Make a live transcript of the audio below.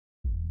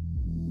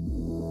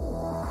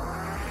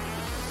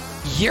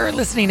You're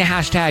listening to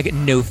hashtag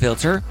No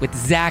Filter with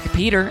Zach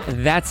Peter.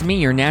 That's me,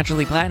 your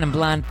naturally platinum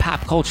blonde pop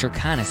culture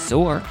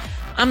connoisseur.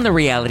 I'm the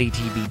reality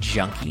TV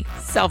junkie,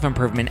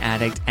 self-improvement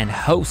addict, and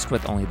host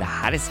with only the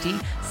hottest tea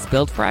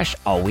spilled fresh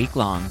all week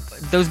long.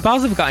 Those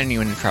balls have gotten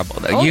you into trouble,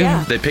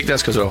 though. They picked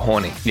us because we're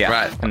horny. Yeah,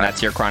 right. And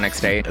that's your chronic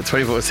state.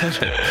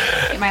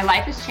 24/7. My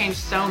life has changed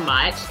so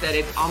much that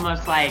it's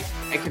almost like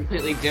a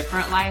completely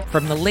different life.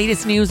 From the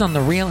latest news on The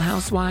Real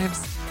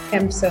Housewives.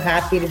 I'm so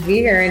happy to be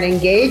here and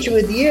engage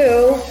with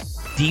you.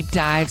 Deep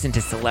dives into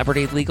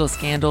celebrity legal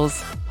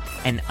scandals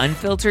and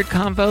unfiltered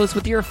convos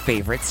with your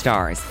favorite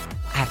stars.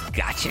 I've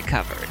got you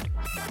covered.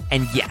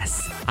 And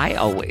yes, I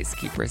always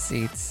keep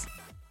receipts.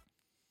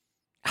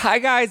 Hi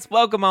guys,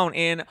 welcome on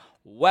in.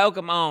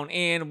 Welcome on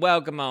in.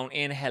 Welcome on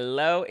in.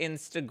 Hello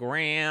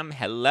Instagram.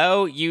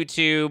 Hello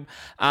YouTube.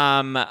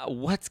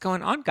 What's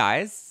going on,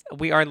 guys?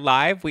 We are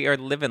live. We are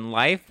living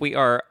life. We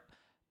are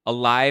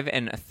alive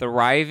and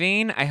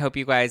thriving. I hope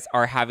you guys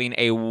are having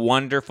a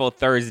wonderful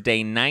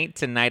Thursday night.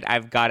 Tonight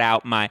I've got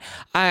out my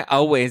I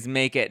always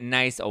make it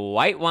nice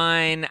white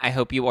wine. I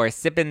hope you are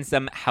sipping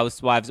some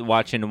Housewives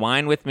watching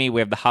wine with me.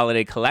 We have the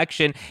holiday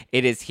collection.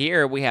 It is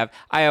here. We have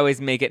I always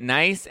make it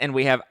nice, and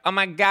we have oh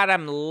my god,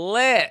 I'm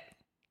lit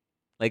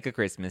like a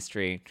Christmas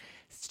tree.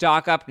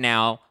 Stock up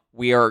now.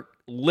 We are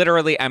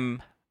literally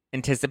I'm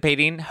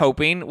anticipating,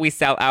 hoping we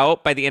sell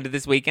out by the end of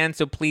this weekend.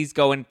 So please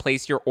go and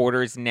place your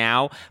orders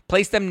now.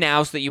 Place them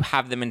now so that you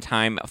have them in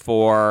time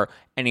for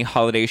any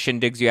holiday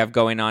shindigs you have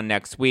going on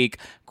next week.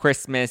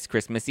 Christmas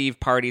Eve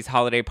parties,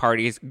 holiday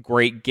parties.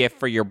 Great gift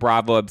for your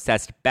Bravo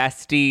obsessed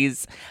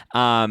besties.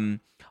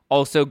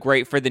 Also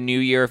great for the new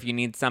year if you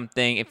need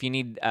something. If you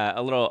need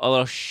a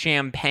little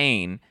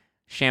champagne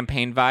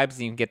vibes,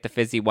 you can get the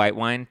fizzy white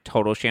wine,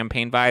 total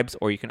champagne vibes,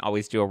 or you can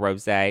always do a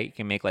rosé. You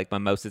can make like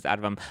mimosas out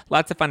of them.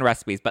 Lots of fun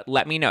recipes, but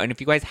let me know. And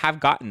if you guys have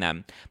gotten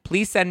them,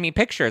 please send me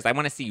pictures. I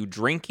want to see you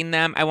drinking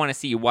them. I want to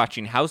see you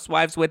watching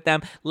Housewives with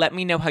them. Let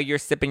me know how you're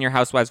sipping your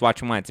Housewives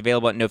watching wine. It's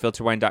available at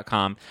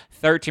nofilterwine.com.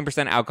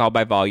 13% alcohol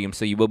by volume,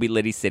 so you will be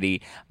Liddy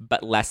City,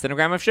 but less than a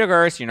gram of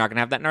sugar, so you're not going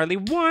to have that gnarly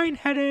wine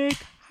headache.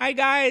 Hi,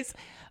 guys.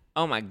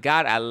 Oh, my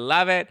God. I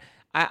love it.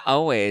 I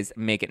always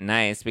make it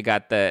nice. We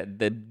got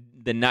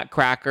the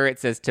nutcracker. It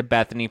says to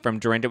Bethany from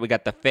Dorinda. We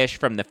got the fish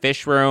from the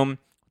fish room,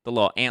 the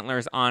little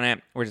antlers on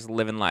it. We're just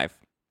living life.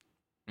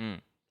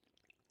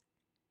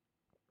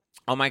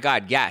 Oh my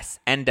God, yes.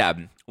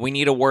 And we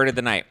need a word of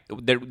the night.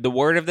 The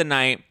word of the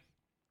night.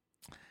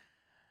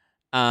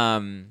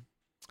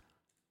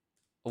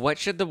 What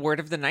should the word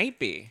of the night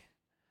be?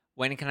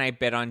 When can I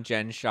bid on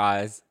Jen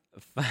Shah's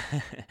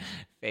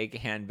fake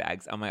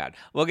handbags? Oh my God.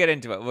 We'll get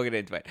into it.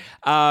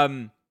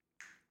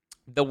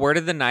 The word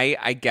of the night,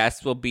 I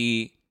guess, will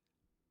be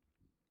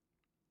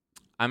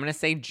I'm going to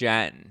say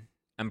Jen.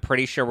 I'm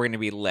pretty sure we're going to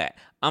be lit.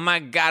 Oh my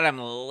God, I'm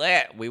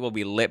lit. We will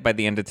be lit by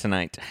the end of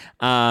tonight.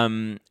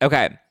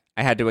 Okay.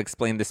 I had to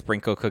explain the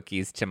sprinkle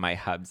cookies to my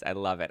hubs. I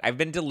love it. I've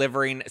been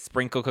delivering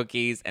sprinkle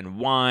cookies and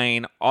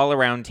wine all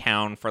around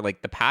town for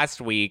like the past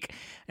week.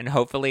 And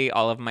hopefully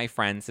all of my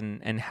friends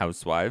and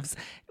housewives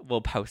will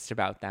post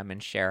about them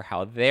and share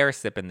how they're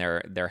sipping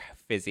their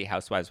fizzy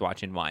Housewives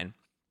watching wine.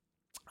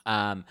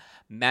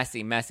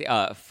 Messy.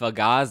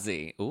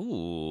 Fugazi.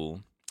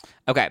 Ooh.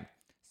 Okay.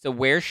 So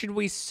where should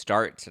we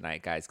start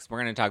tonight, guys? Because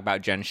we're going to talk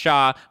about Jen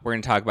Shah. We're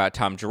going to talk about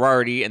Tom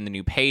Girardi and the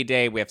new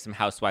payday. We have some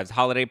Housewives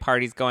holiday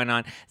parties going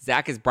on.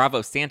 Zach is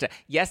Bravo Santa.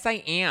 Yes, I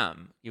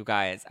am, you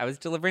guys. I was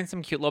delivering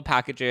some cute little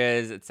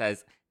packages. It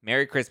says,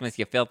 Merry Christmas,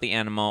 you filthy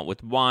animal,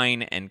 with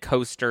wine and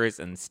coasters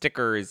and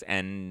stickers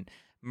and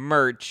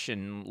merch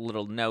and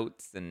little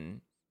notes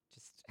and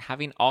just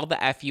having all the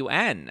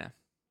FUN.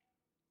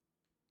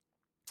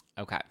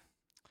 Okay.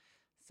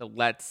 So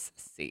let's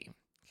see.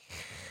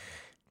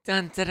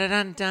 Dun, dun,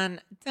 dun,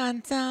 dun,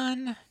 dun,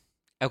 dun.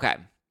 Okay.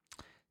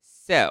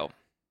 So,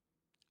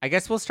 I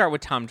guess we'll start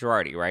with Tom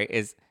Girardi, right?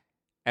 Is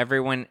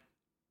everyone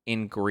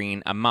in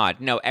green a mod?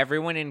 No,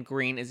 everyone in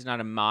green is not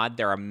a mod.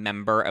 They're a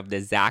member of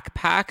the Zach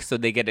Pack, so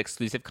they get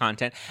exclusive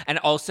content. And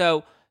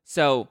also,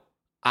 so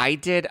I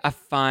did a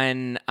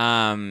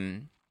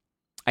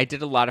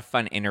lot of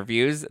fun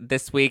interviews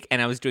this week,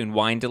 and I was doing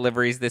wine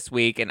deliveries this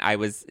week, and I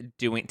was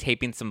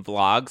taping some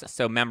vlogs.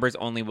 So members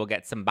only will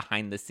get some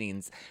behind the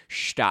scenes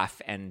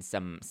stuff and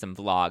some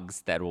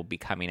vlogs that will be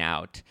coming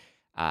out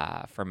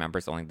for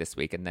members only this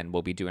week. And then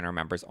we'll be doing our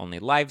members only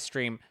live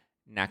stream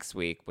next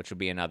week, which will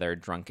be another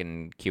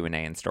drunken Q&A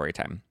and story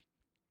time.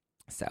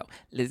 So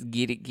let's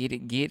get it.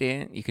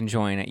 You can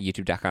join at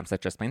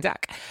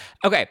youtube.com/justplainzach.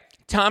 Okay.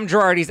 Tom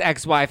Girardi's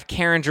ex-wife,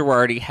 Karen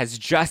Girardi, has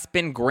just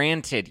been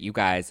granted a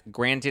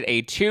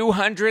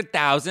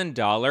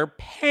 $200,000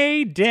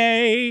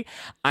 payday.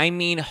 I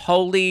mean,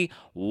 holy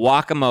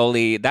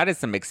guacamole. That is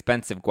some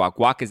expensive guac.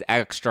 Guac is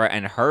extra,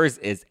 and hers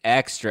is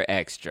extra,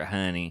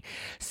 honey.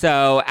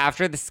 So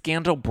after the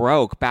scandal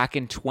broke back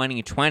in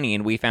 2020,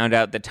 and we found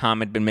out that Tom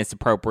had been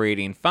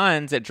misappropriating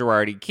funds at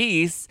Girardi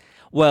Keys,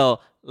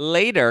 well,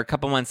 later, a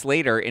couple months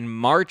later, in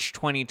March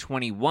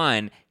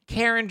 2021,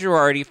 Karen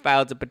Girardi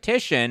filed a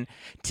petition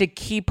to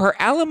keep her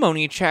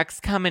alimony checks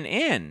coming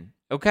in.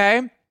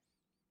 Okay?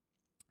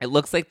 It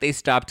looks like they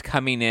stopped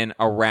coming in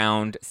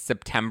around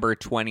September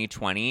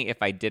 2020.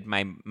 If I did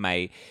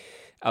my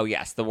oh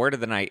yes, the word of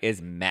the night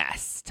is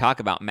mess. Talk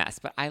about mess,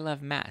 but I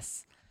love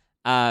mess.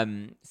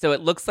 So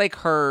it looks like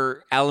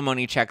her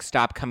alimony check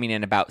stopped coming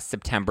in about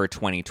September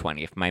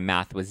 2020, if my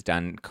math was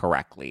done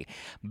correctly.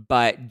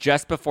 But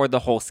just before the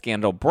whole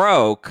scandal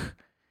broke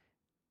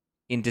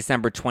in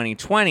December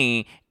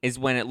 2020 is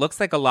when it looks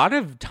like a lot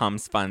of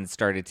Tom's funds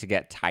started to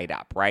get tied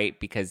up, right?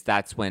 Because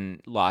that's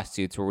when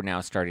lawsuits were now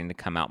starting to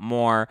come out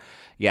more.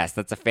 Yes,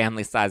 that's a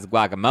family-sized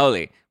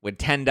guacamole with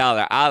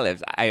 $10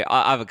 olives,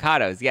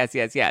 avocados.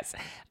 Yes.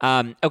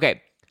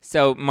 Okay,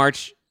 so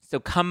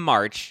come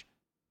March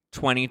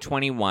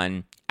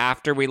 2021,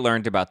 after we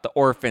learned about the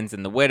orphans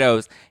and the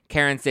widows,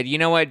 Karen said, you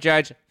know what,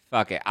 Judge?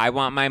 Fuck it. I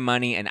want my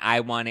money and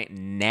I want it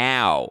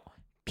now.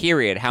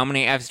 Period. How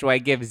many F's do I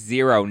give?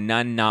 0.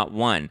 None, not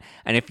one.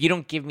 And if you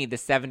don't give me the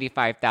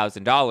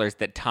 $75,000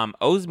 that Tom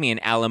owes me in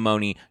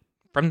alimony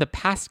from the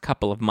past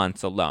couple of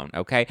months alone,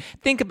 okay?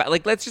 Think about,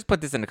 let's just put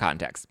this into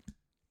context.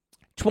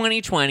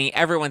 2020,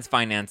 everyone's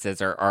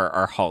finances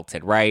are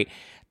halted, right?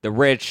 The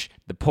rich,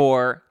 the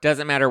poor,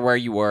 doesn't matter where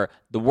you were.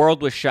 The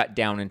world was shut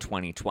down in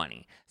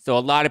 2020. So a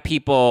lot of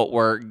people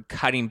were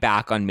cutting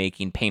back on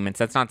making payments.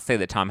 That's not to say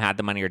that Tom had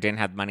the money or didn't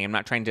have the money. I'm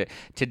not trying to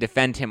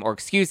defend him or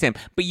excuse him.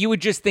 But you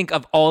would just think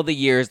of all the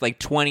years, like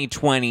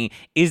 2020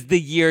 is the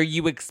year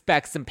you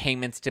expect some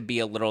payments to be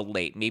a little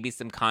late. Maybe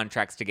some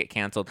contracts to get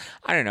canceled.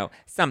 I don't know,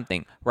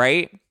 something,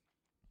 right?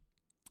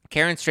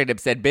 Karen straight up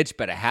said, bitch,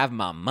 better have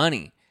my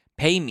money.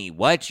 Pay me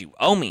what you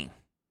owe me.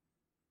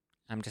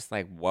 I'm just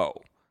like,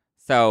 whoa.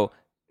 So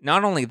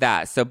not only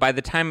that, so by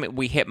the time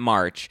we hit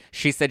March,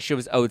 she said she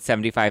was owed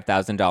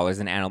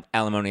 $75,000 in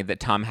alimony that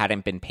Tom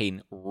hadn't been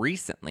paid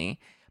recently.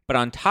 But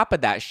on top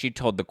of that, she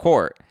told the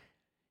court,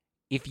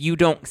 if you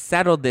don't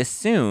settle this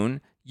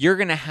soon, you're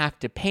going to have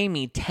to pay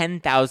me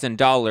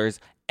 $10,000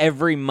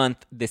 every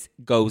month this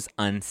goes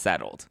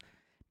unsettled.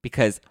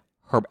 Because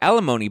her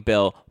alimony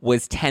bill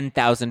was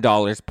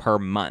 $10,000 per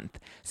month.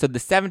 So the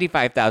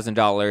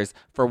 $75,000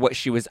 for what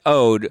she was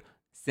owed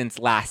since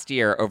last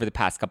year over the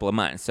past couple of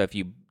months. So if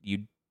you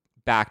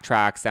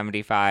backtrack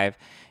 75,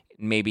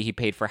 maybe he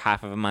paid for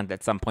half of a month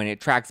at some point.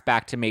 It tracks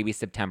back to maybe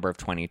September of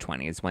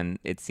 2020 is when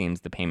it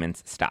seems the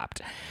payments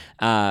stopped.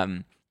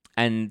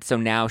 And so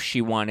now she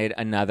wanted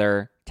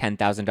another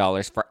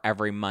 $10,000 for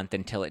every month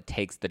until it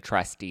takes the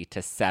trustee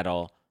to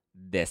settle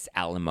this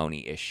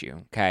alimony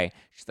issue, okay?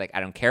 She's like, I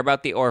don't care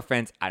about the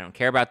orphans. I don't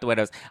care about the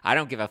widows. I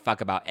don't give a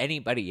fuck about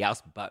anybody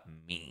else but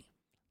me.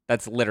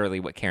 That's literally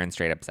what Karen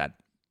straight up said.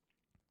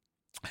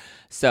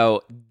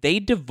 So they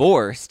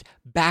divorced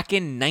back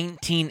in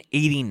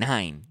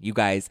 1989, you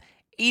guys.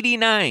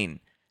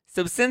 89.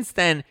 So since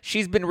then,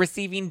 she's been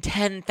receiving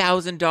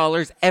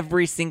 $10,000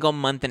 every single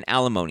month in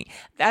alimony.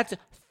 That's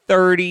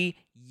 30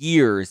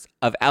 years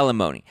of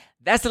alimony.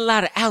 That's a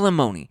lot of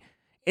alimony.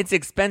 It's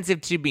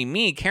expensive to be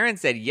me. Karen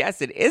said,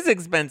 yes, it is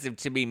expensive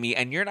to be me,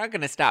 and you're not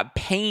going to stop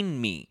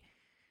paying me.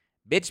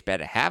 Bitch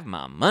better have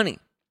my money.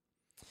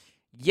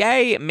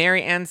 Yay,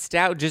 Mary Ann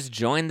Stout just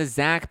joined the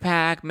Zach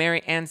Pack.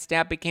 Mary Ann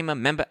Stout became a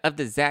member of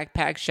the Zach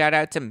Pack. Shout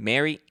out to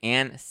Mary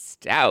Ann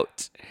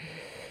Stout.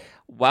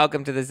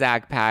 Welcome to the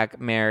Zach Pack,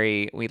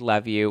 Mary. We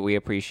love you, we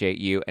appreciate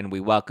you, and we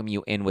welcome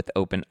you in with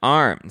open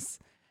arms.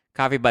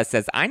 Coffee Buzz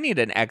says, I need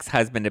an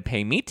ex-husband to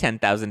pay me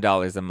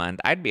 $10,000 a month.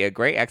 I'd be a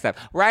great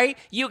ex-husband. Right?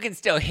 You can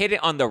still hit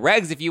it on the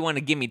regs if you want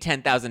to give me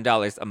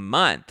 $10,000 a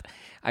month.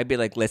 I'd be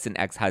like, listen,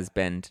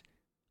 ex-husband,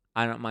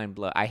 I don't mind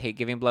I hate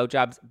giving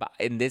blowjobs, but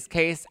in this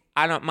case,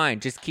 I don't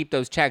mind. Just keep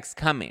those checks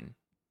coming.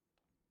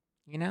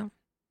 You know?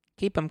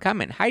 Keep them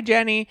coming. Hi,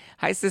 Jenny.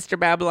 Hi, Sister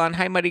Babylon.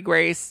 Hi, Muddy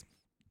Grace.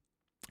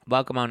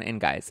 Welcome on in,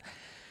 guys.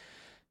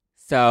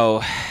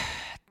 So,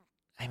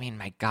 I mean,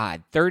 my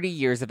God, 30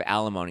 years of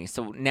alimony.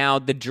 So now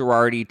the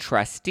Girardi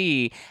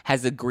trustee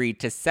has agreed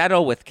to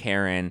settle with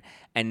Karen,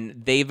 and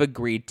they've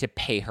agreed to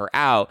pay her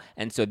out.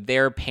 And so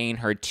they're paying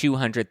her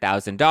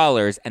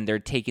 $200,000, and they're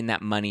taking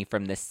that money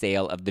from the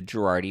sale of the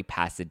Girardi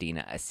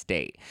Pasadena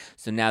estate.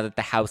 So now that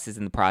the house is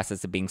in the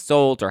process of being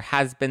sold or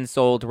has been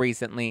sold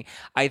recently,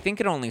 I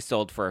think it only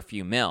sold for a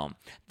few mil.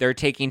 They're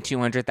taking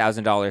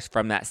 $200,000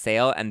 from that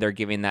sale, and they're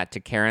giving that to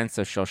Karen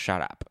so she'll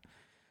shut up.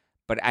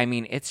 But I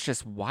mean, it's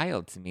just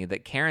wild to me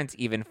that Karen's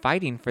even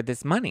fighting for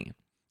this money.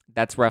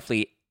 That's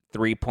roughly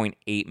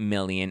 $3.8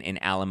 million in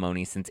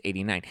alimony since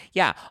 '89.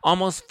 Yeah,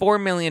 almost $4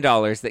 million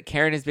that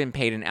Karen has been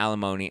paid in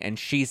alimony, and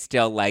she's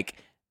still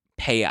like,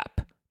 pay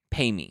up,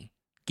 pay me,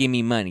 give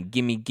me money,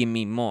 give me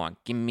more,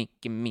 give me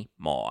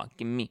more,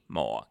 give me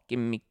more, give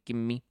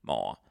me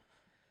more.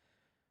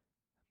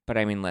 But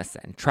I mean,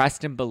 listen,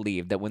 trust and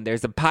believe that when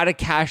there's a pot of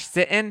cash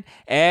sitting,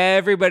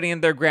 everybody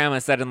and their grandma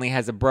suddenly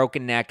has a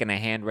broken neck and a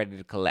hand ready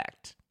to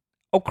collect.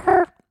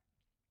 Okay.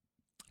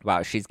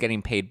 Wow, she's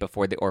getting paid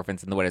before the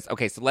orphans and the widows.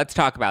 Okay, so let's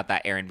talk about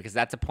that, Aaron, because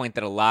that's a point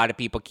that a lot of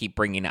people keep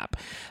bringing up.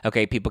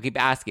 Okay, people keep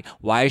asking,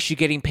 why is she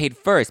getting paid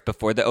first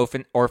before the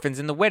orphans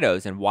and the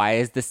widows? And why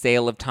is the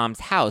sale of Tom's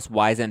house?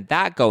 Why isn't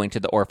that going to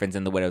the orphans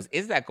and the widows?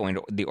 Is that going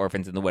to the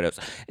orphans and the widows?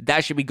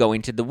 That should be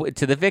going to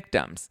the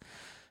victims.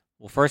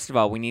 Well, first of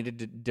all, we need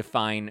to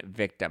define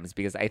victims,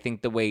 because I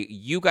think the way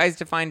you guys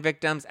define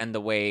victims and the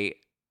way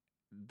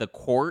the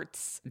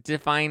courts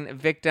define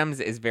victims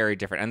is very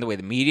different, and the way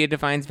the media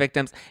defines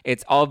victims,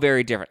 it's all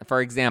very different.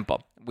 For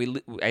example,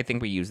 I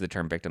think we use the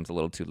term victims a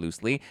little too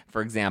loosely.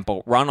 For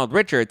example, Ronald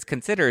Richards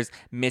considers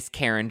Miss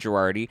Karen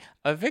Girardi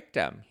a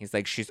victim. He's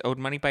like, she's owed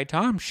money by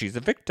Tom, she's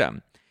a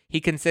victim. He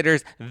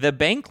considers the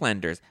bank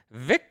lenders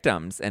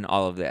victims in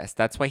all of this.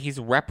 That's why he's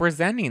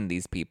representing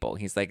these people.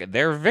 He's like,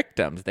 they're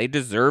victims. They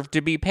deserve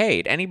to be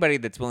paid. Anybody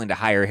that's willing to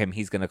hire him,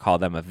 he's going to call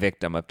them a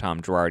victim of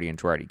Tom Girardi and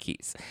Girardi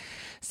Keys.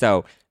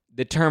 So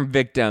the term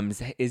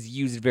victims is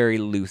used very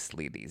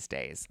loosely these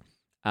days.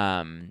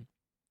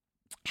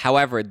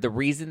 However, the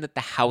reason that the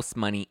house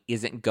money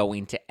isn't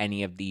going to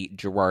any of the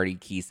Girardi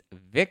Keys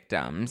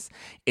victims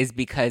is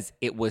because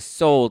it was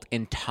sold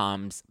in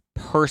Tom's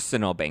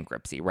personal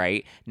bankruptcy,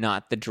 right?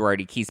 Not the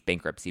Girardi Keys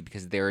bankruptcy,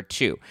 because there are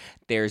two.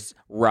 There's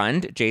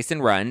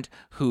Jason Rund,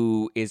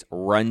 who is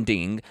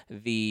running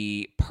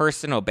the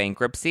personal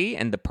bankruptcy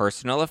and the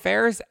personal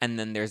affairs. And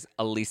then there's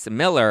Elisa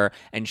Miller,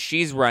 and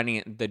she's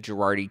running the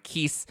Girardi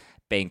Keys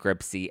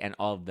bankruptcy and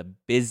all of the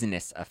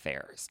business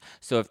affairs.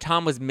 So if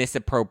Tom was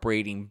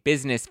misappropriating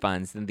business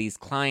funds, then these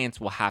clients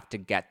will have to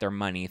get their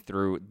money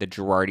through the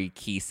Girardi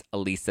Keys,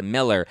 Elisa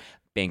Miller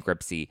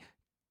bankruptcy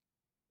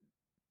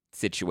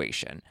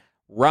situation.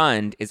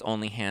 Rund is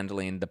only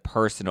handling the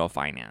personal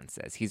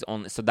finances.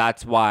 So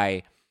that's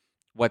why,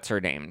 what's her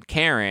name?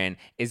 Karen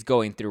is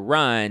going through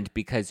Rund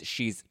because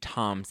she's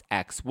Tom's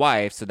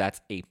ex-wife. So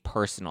that's a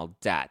personal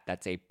debt.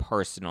 That's a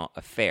personal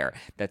affair.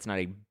 That's not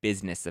a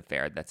business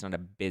affair. That's not a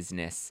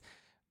business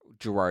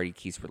Girardi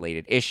Keys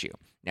related issue.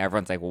 Now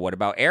everyone's like, well, what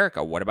about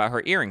Erica? What about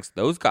her earrings?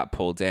 Those got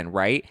pulled in,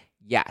 right?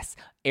 Yes.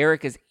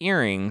 Erica's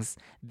earrings,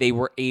 they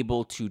were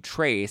able to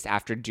trace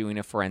after doing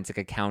a forensic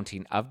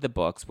accounting of the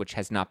books, which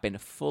has not been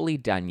fully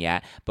done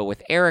yet. But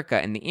with Erica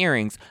and the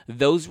earrings,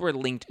 those were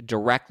linked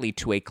directly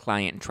to a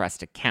client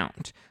trust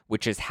account,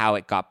 which is how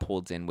it got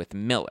pulled in with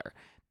Miller,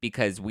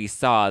 because we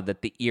saw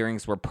that the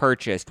earrings were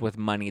purchased with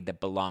money that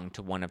belonged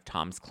to one of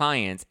Tom's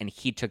clients, and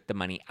he took the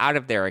money out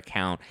of their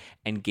account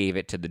and gave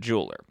it to the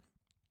jeweler.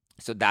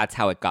 So that's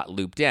how it got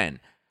looped in,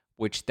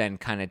 which then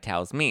kind of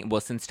tells me,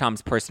 well, since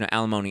Tom's personal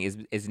alimony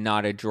is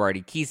not a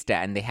Girardi Keys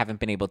debt and they haven't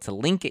been able to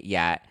link it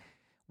yet,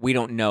 we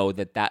don't know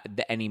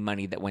that any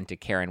money that went to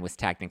Karen was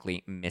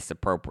technically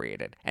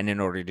misappropriated. And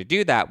in order to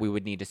do that, we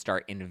would need to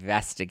start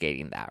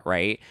investigating that,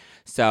 right?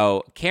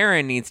 So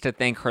Karen needs to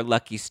thank her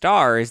lucky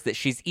stars that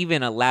she's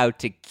even allowed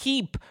to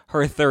keep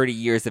her 30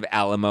 years of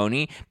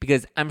alimony,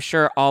 because I'm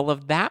sure all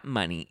of that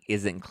money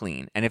isn't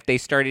clean. And if they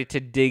started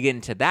to dig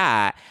into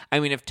that, I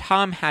mean, if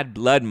Tom had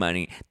blood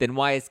money, then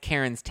why is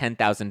Karen's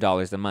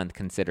 $10,000 a month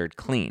considered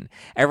clean?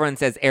 Everyone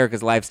says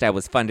Erica's lifestyle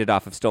was funded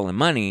off of stolen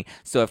money.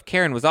 So if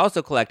Karen was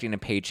also collecting a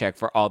paycheck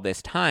for all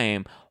this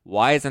time,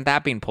 why isn't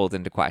that being pulled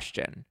into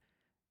question?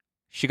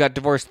 She got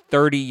divorced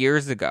 30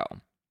 years ago.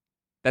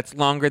 That's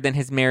longer than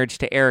his marriage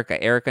to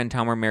Erica. Erica and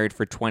Tom were married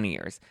for 20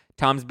 years.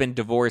 Tom's been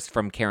divorced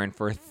from Karen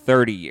for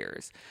 30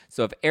 years.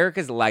 So if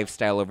Erica's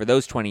lifestyle over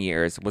those 20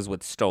 years was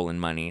with stolen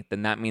money,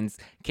 then that means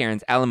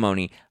Karen's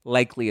alimony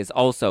likely is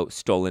also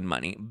stolen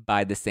money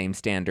by the same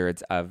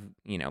standards of,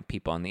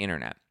 people on the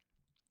internet.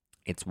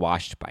 It's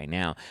washed by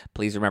now.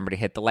 Please remember to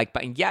hit the like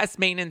button. Yes,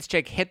 maintenance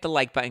chick, hit the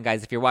like button,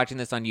 guys. If you're watching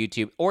this on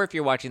YouTube or if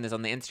you're watching this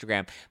on the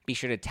Instagram, be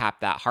sure to tap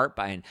that heart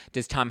button.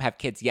 Does Tom have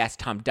kids? Yes,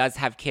 Tom does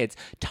have kids.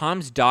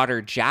 Tom's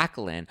daughter,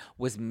 Jacqueline,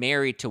 was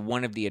married to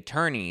one of the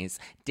attorneys,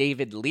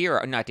 David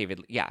Lira.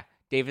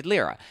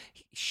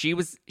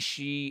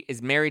 She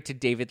is married to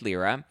David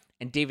Lira.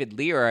 And David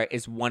Lira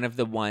is one of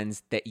the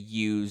ones that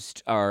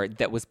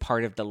that was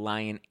part of the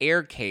Lion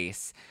Air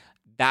case.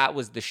 That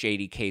was the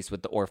shady case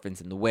with the orphans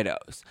and the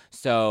widows.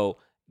 So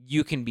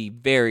you can be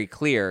very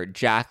clear,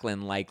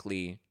 Jacqueline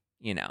likely,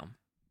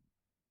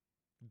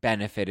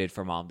 benefited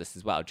from all of this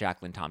as well.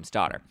 Jacqueline, Tom's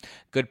daughter.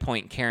 Good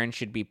point. Karen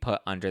should be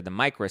put under the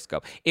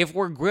microscope. If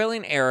we're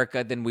grilling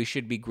Erica, then we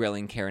should be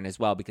grilling Karen as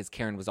well, because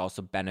Karen was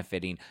also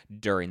benefiting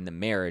during the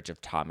marriage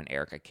of Tom and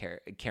Erica.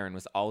 Karen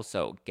was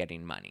also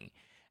getting money.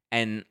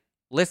 And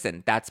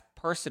listen, that's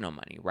personal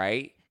money,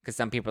 right? Because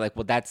some people are like,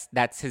 well,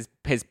 that's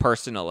his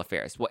personal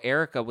affairs. Well,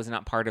 Erica was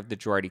not part of the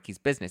Girardi Keys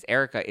business.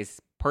 Erica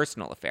is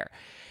personal affair.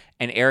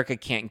 And Erica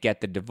can't get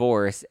the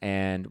divorce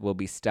and will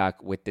be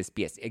stuck with this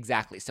BS.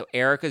 Exactly. So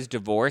Erica's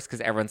divorce,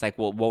 because everyone's like,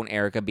 well, won't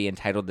Erica be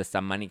entitled to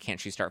some money? Can't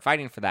she start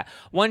fighting for that?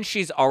 One,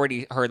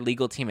 her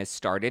legal team has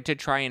started to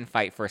try and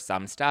fight for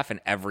some stuff. And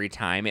every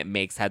time it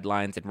makes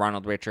headlines, and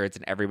Ronald Richards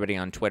and everybody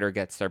on Twitter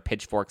gets their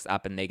pitchforks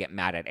up and they get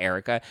mad at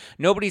Erica.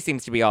 Nobody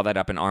seems to be all that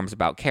up in arms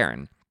about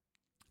Karen.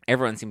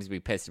 Everyone seems to be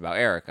pissed about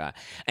Erica.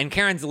 And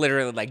Karen's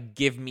literally like,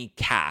 give me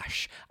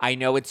cash. I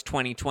know it's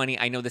 2020.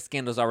 I know the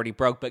scandal's already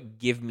broke, but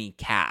give me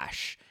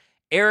cash.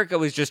 Erica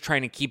was just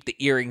trying to keep the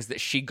earrings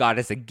that she got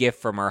as a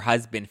gift from her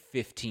husband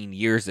 15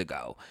 years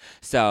ago.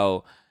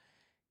 So,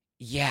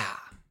 yeah,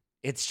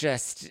 it's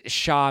just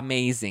Shah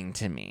amazing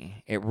to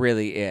me. It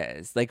really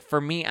is. Like,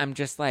 for me, I'm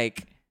just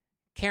like,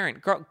 Karen,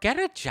 girl, get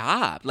a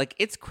job. Like,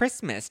 it's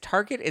Christmas.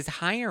 Target is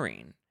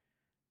hiring.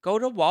 Go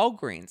to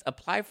Walgreens.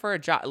 Apply for a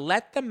job.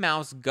 Let the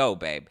mouse go,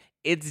 babe.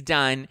 It's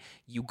done.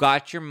 You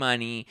got your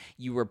money.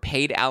 You were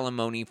paid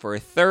alimony for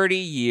 30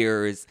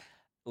 years.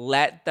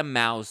 Let the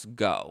mouse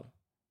go.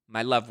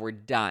 My love, we're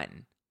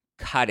done.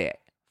 Cut it.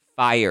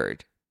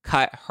 Fired.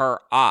 Cut her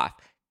off.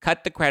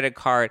 Cut the credit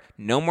card.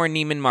 No more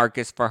Neiman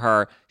Marcus for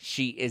her.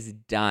 She is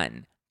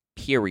done.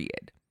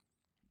 Period.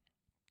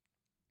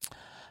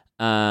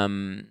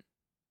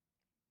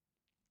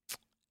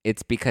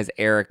 It's because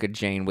Erica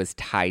Jane was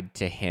tied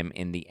to him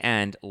in the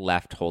end,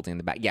 left holding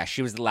the bag. Yeah,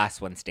 she was the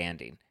last one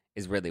standing,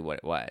 is really what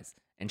it was.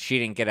 And she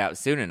didn't get out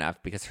soon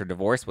enough because her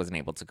divorce wasn't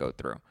able to go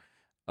through.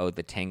 Oh,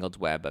 the tangled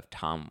web of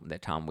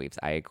that Tom weaves.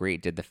 I agree.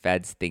 Did the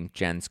feds think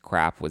Jen's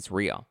crap was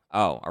real?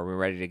 Oh, are we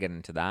ready to get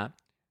into that?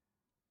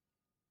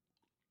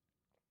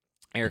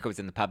 Erica was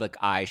in the public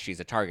eye. She's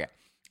a target.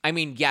 I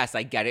mean, yes,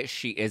 I get it.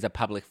 She is a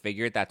public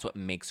figure. That's what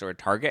makes her a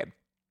target.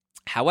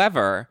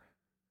 However,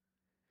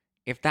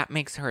 if that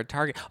makes her a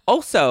target.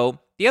 Also,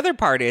 the other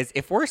part is,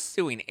 if we're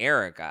suing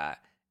Erica,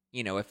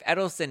 if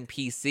Edelson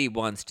PC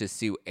wants to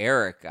sue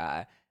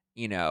Erica,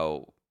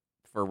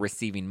 for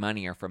receiving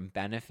money or from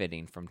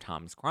benefiting from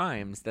Tom's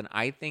crimes, then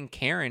I think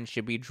Karen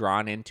should be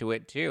drawn into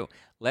it too.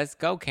 Let's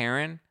go,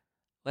 Karen.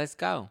 Let's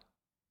go.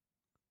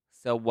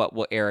 So what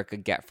will Erica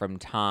get from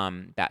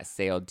Tom, that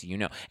sale, do you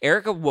know?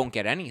 Erica won't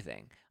get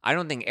anything. I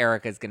don't think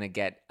Erica's going to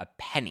get a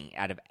penny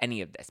out of any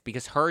of this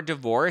because her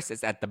divorce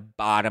is at the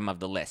bottom of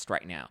the list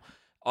right now.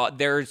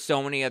 There are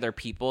so many other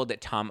people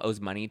that Tom owes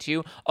money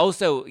to.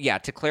 Also, yeah,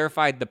 to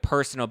clarify the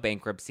personal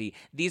bankruptcy,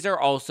 these are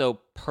also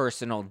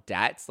personal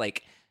debts,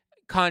 like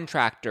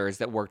contractors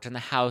that worked in the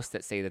house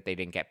that say that they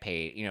didn't get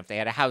paid. If they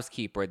had a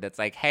housekeeper that's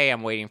like, hey,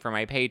 I'm waiting for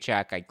my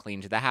paycheck. I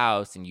cleaned the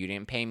house and you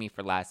didn't pay me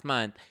for last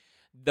month.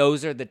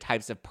 Those are the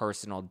types of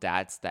personal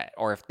debts that,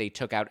 or if they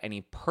took out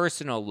any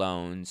personal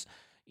loans,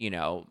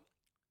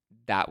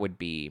 that would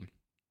be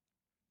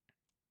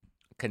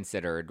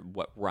considered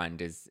what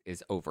Rund is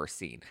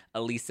overseen.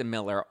 Elisa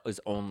Miller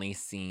is only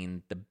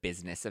seen the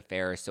business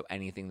affairs, so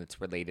anything that's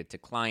related to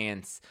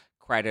clients,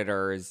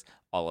 creditors,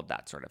 all of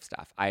that sort of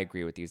stuff. I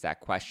agree with you,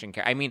 Zach. Question,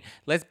 Karen. I mean,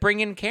 let's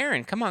bring in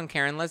Karen. Come on,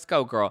 Karen. Let's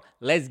go, girl.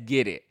 Let's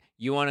get it.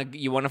 You want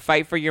to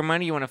fight for your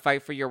money? You want to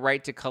fight for your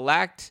right to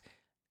collect?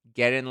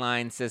 Get in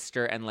line,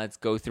 sister, and let's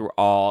go through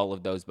all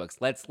of those books.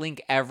 Let's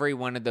link every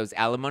one of those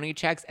alimony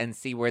checks and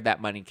see where that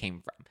money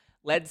came from.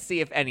 Let's see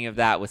if any of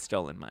that was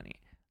stolen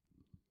money.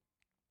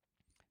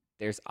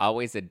 There's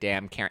always a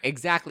damn Karen.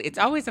 Exactly. It's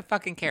always a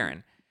fucking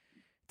Karen.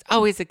 It's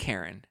always a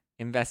Karen.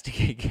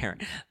 Investigate Karen.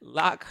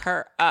 Lock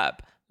her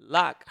up.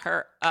 Lock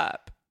her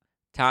up.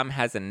 Tom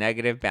has a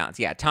negative balance.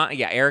 Yeah,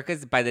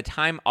 Erica's, by the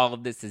time all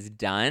of this is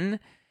done,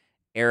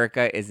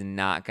 Erica is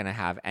not going to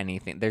have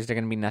anything. There's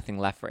going to be nothing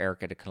left for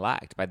Erica to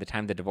collect. By the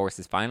time the divorce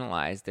is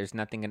finalized, there's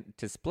nothing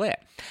to split.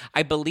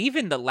 I believe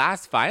in the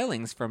last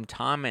filings from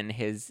Tom and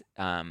his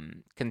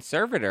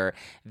conservator,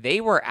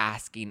 they were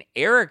asking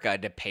Erica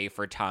to pay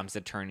for Tom's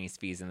attorney's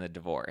fees in the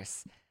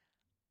divorce.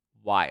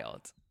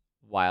 Wild.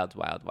 Wild,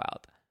 wild,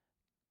 wild.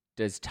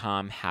 Does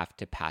Tom have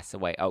to pass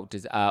away? Oh,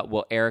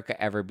 will Erica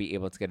ever be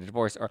able to get a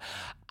divorce? Or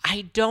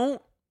I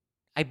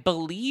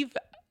believe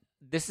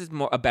this is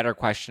a better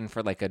question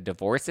for like a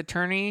divorce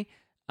attorney.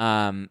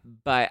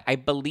 But I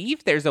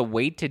believe there's a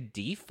way to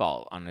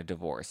default on a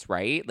divorce,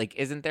 right? Like,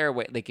 isn't there a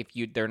way, like if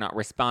they're not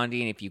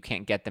responding, if you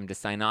can't get them to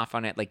sign off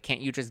on it, like,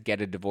 can't you just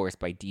get a divorce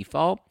by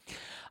default?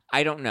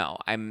 I don't know.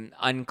 I'm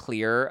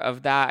unclear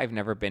of that. I've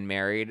never been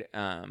married,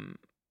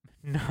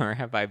 nor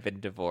have I been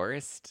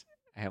divorced.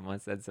 I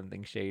almost said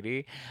something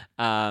shady.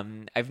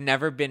 I've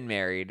never been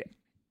married.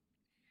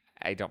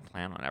 I don't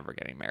plan on ever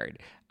getting married.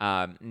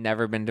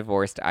 Never been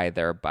divorced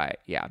either, but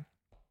yeah.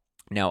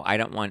 No, I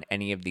don't want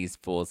any of these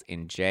fools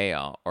in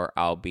jail or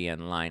I'll be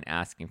in line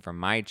asking for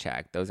my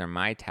check. Those are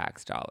my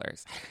tax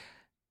dollars.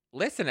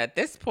 Listen, at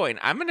this point,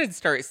 I'm going to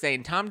start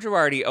saying Tom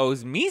Girardi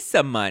owes me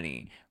some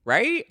money,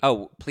 right?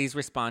 Oh, please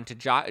respond to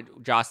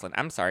Jocelyn.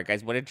 I'm sorry,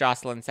 guys. What did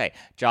Jocelyn say?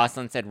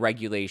 Jocelyn said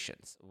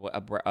regulations.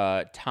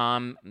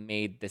 Tom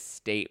made the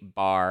state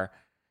bar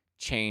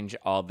change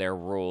all their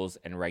rules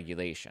and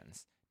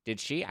regulations. Did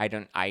she? I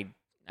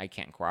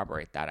can't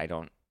corroborate that. I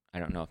don't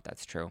know if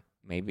that's true.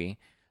 Maybe.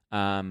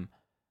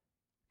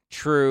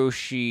 True,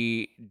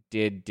 she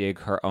did dig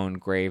her own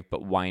grave,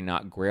 but why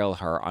not grill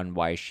her on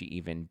why she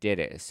even did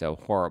it? It's so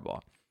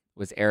horrible.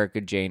 Was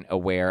Erica Jane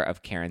aware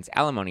of Karen's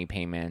alimony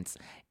payments?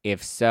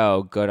 If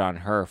so, good on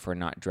her for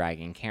not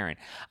dragging Karen.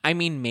 I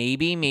mean,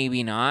 maybe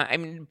not. I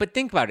mean, but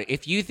think about it.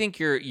 If you think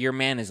your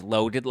man is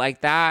loaded like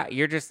that,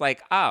 you're just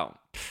like, oh,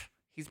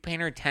 he's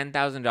paying her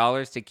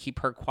 $10,000 to keep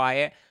her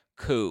quiet.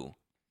 Cool.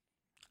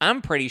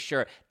 I'm pretty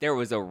sure there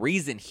was a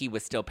reason he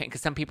was still paying.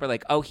 Because some people are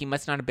like, oh, he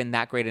must not have been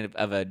that great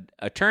of an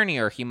attorney,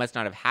 or he must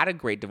not have had a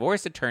great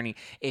divorce attorney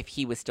if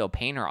he was still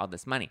paying her all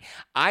this money.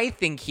 I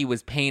think he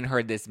was paying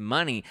her this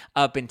money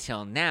up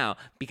until now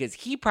because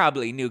he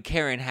probably knew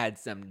Karen had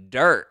some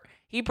dirt.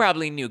 He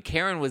probably knew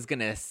Karen was going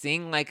to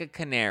sing like a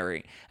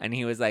canary. And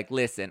he was like,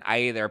 listen, I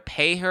either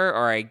pay her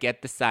or I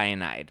get the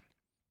cyanide.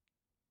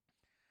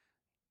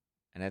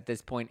 And at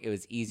this point, it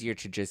was easier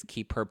to just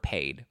keep her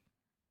paid.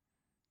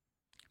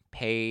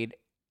 Paid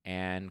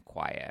and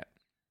quiet.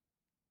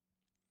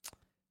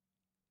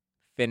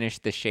 Finish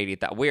the shady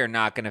thought. We are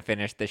not going to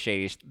finish the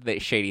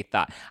shady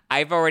thought.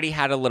 I've already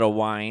had a little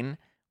wine.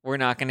 We're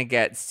not going to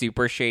get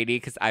super shady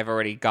because I've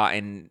already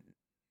gotten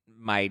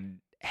my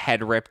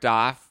head ripped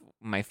off.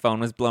 My phone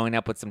was blowing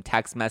up with some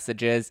text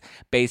messages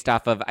based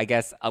off of, I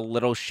guess, a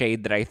little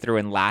shade that I threw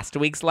in last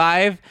week's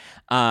live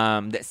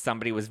that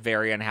somebody was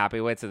very unhappy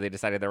with. So they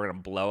decided they were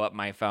going to blow up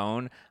my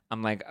phone.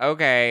 I'm like,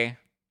 okay,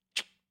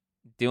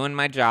 doing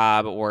my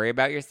job. Worry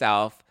about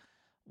yourself.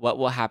 What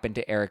will happen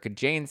to Erica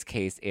Jane's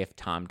case if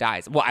Tom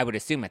dies? Well, I would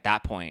assume at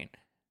that point.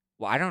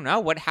 Well, I don't know.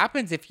 What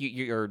happens if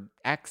your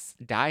ex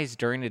dies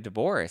during a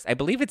divorce? I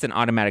believe it's an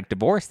automatic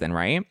divorce then,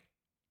 right?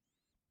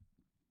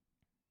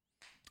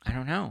 I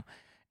don't know.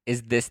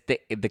 Is this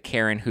the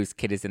Karen whose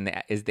kid is the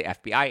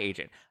FBI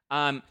agent?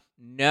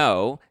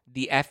 No,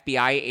 the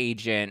FBI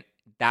agent,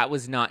 that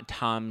was not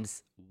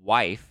Tom's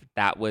wife.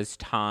 That was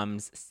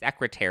Tom's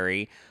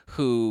secretary,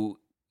 who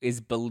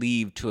is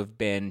believed to have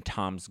been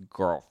Tom's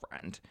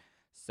girlfriend.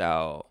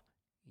 So,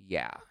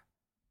 yeah.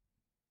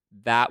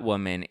 That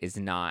woman is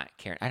not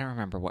Karen. I don't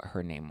remember what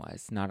her name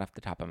was, not off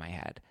the top of my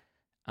head.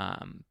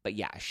 But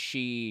yeah,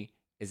 she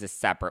is a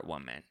separate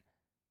woman.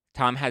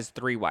 Tom has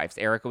 3 wives.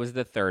 Erica was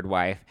the 3rd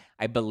wife.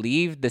 I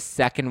believe the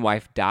 2nd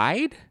wife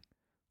died,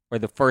 or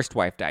the 1st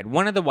wife died.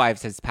 One of the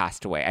wives has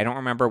passed away. I don't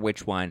remember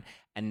which one.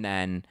 And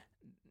then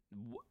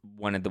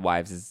one of the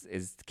wives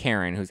is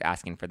Karen, who's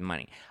asking for the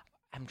money.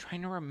 I'm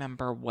trying to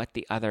remember what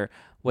the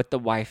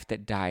wife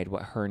that died,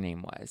 what her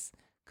name was.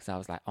 Because I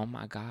was like, oh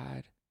my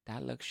God,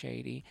 that looks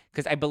shady.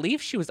 Because I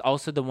believe she was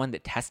also the one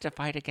that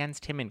testified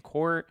against him in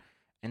court,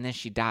 and then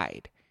she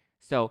died.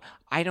 So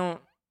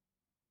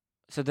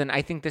then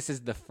I think this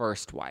is the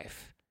 1st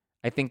wife.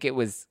 I think it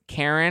was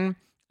Karen,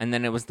 and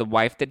then it was the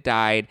wife that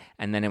died,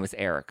 and then it was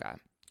Erica.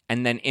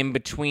 And then in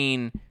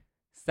between,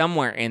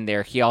 somewhere in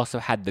there, he also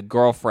had the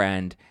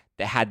girlfriend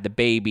that had the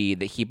baby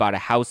that he bought a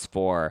house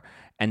for,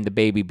 and the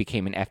baby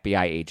became an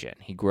FBI agent.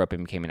 He grew up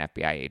and became an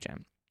FBI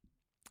agent.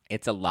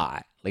 It's a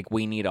lot. Like,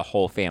 we need a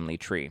whole family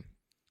tree.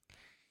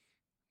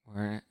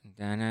 I'm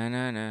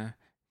trying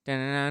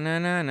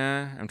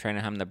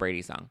to hum the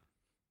Brady song.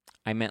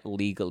 I meant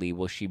legally,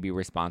 will she be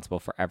responsible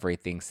for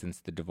everything since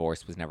the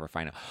divorce was never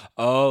final?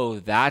 Oh,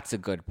 that's a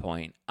good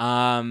point.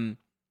 I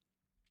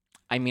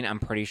mean, I'm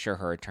pretty sure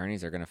her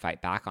attorneys are going to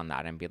fight back on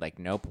that and be like,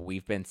 nope,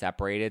 we've been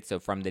separated. So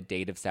from the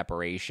date of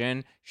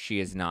separation, she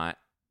is not,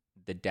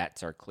 the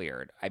debts are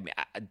cleared. I mean,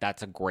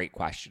 that's a great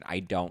question. I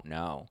don't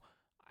know.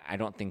 I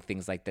don't think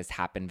things like this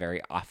happen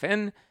very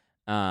often.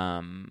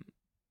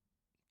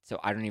 So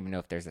I don't even know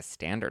if there's a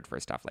standard for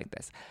stuff like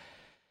this.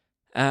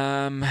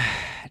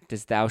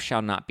 Does thou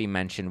shall not be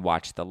mentioned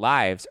watch the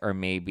lives, or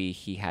maybe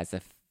he has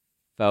a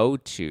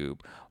faux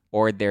tube,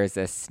 or there's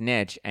a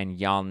snitch and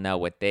y'all know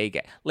what they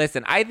get.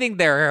 Listen, I think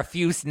there are a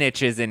few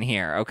snitches in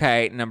here,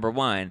 okay? Number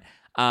one,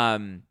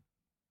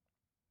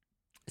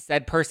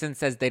 said person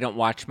says they don't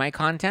watch my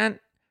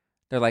content.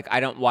 They're like, I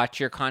don't watch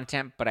your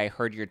content, but I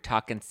heard you're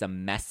talking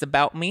some mess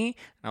about me.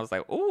 And I was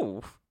like,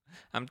 ooh,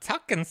 I'm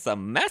talking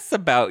some mess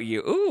about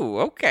you. Ooh,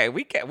 okay,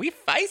 we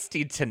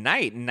feisty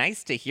tonight.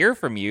 Nice to hear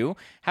from you.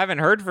 Haven't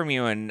heard from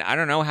you in I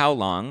don't know how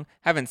long.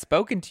 Haven't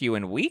spoken to you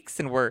in weeks,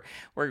 and we're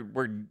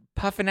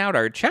puffing out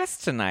our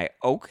chests tonight.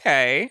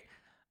 Okay.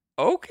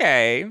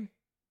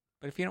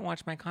 But if you don't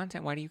watch my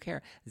content, why do you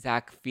care?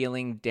 Zach,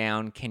 feeling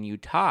down, can you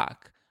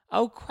talk?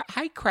 Oh,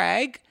 hi,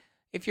 Craig.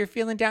 If you're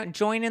feeling down,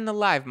 join in the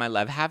live, my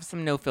love. Have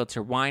some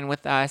no-filter wine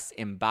with us.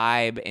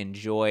 Imbibe,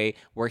 enjoy.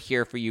 We're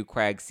here for you,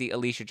 Craig. See,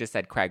 Alicia just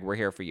said, Craig, we're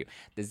here for you.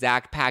 The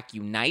Zach Pack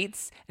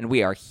unites, and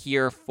we are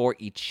here for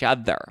each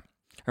other.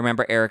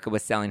 Remember, Erica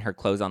was selling her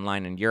clothes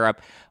online in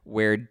Europe.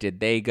 Where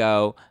did they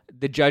go?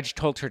 The judge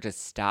told her to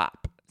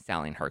stop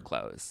selling her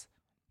clothes.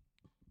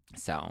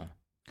 So,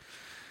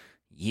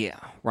 yeah.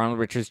 Ronald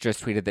Richards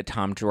just tweeted that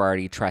Tom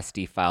Girardi,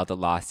 trustee, filed a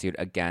lawsuit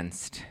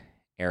against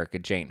Erica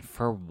Jane.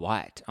 For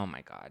what? Oh,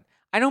 my God.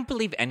 I don't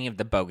believe any of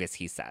the bogus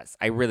he says.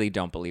 I really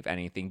don't believe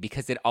anything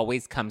because it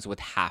always comes with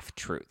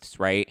half-truths,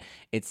 right?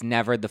 It's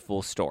never the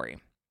full story.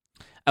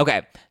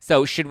 Okay,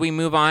 so should we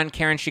move on?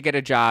 Karen should get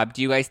a job.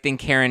 Do you guys think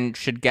Karen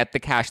should get the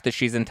cash that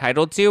she's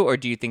entitled to, or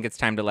do you think it's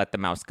time to let the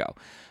mouse go?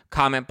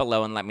 Comment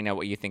below and let me know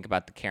what you think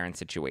about the Karen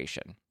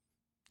situation.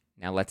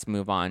 Now let's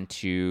move on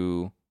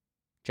to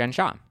Jen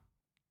Shah.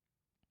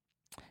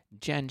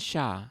 Jen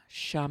Shah,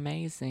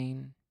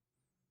 Shah-mazing.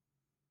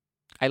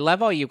 I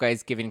love all you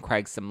guys giving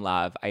Craig some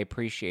love. I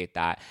appreciate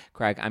that.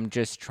 Craig, I'm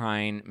just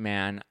trying,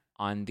 man.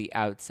 On the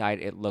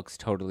outside, it looks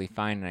totally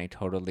fine, and I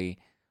totally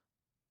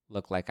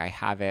look like I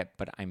have it,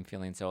 but I'm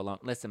feeling so alone.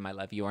 Listen, my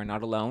love, you are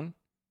not alone.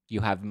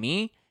 You have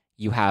me.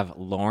 You have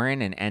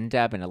Lauren and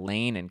Endeb and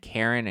Elaine and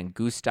Karen and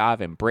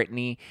Gustav and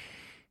Brittany.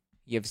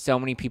 You have so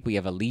many people. You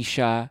have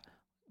Alicia.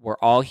 We're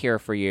all here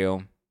for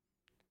you.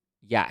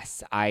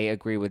 Yes, I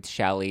agree with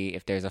Shelly.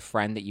 If there's a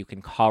friend that you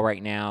can call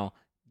right now,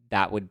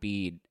 that would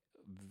be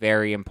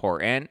very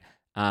important.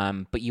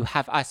 But you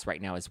have us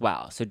right now as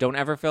well. So don't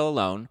ever feel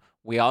alone.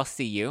 We all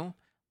see you.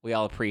 We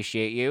all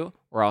appreciate you.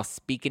 We're all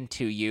speaking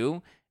to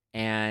you.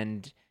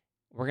 And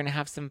we're going to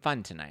have some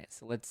fun tonight.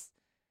 So let's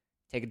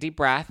take a deep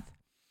breath.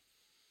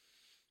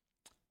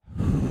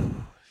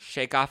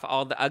 Shake off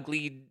all the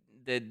ugly,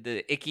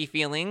 the icky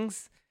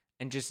feelings.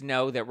 And just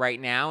know that right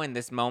now in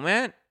this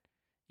moment,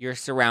 you're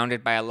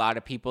surrounded by a lot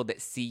of people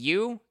that see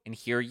you and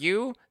hear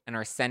you and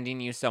are sending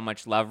you so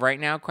much love right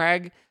now,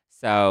 Craig.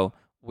 So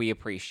we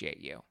appreciate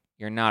you.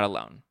 You're not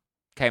alone.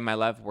 Okay, my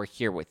love, we're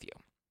here with you.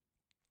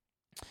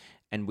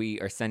 And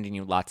we are sending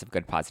you lots of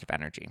good positive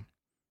energy.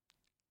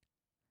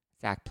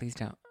 Zach, please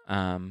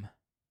don't.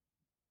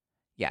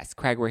 Yes,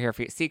 Craig, we're here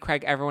for you. See,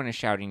 Craig, everyone is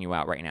shouting you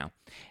out right now.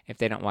 If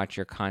they don't watch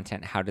your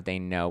content, how do they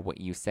know what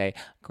you say?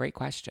 Great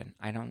question.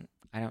 I don't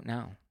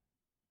know.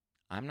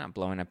 I'm not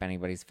blowing up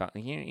anybody's phone.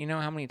 You know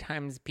how many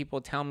times people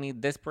tell me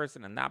this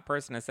person and that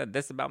person has said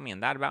this about me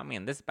and that about me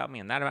and this about me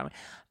and that about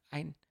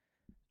me.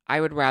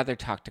 I would rather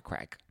talk to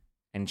Craig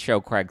and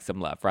show Craig some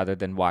love rather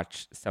than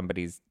watch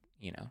somebody's,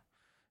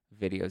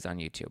 videos on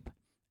YouTube.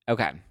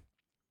 Okay.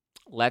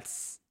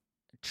 Let's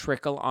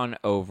trickle on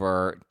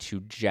over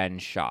to Jen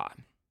Shah.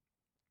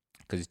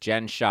 Because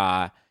Jen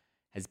Shah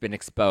has been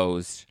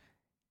exposed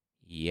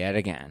yet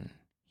again.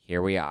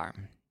 Here we are.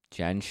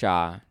 Jen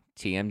Shah,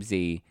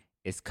 TMZ,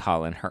 is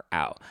calling her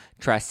out.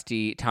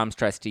 Tom's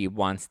trustee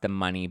wants the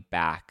money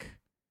back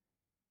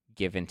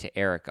given to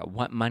Erica.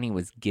 What money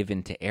was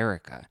given to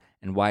Erica?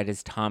 And why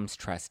does Tom's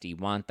trustee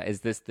want that?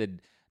 Is this the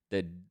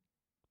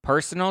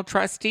personal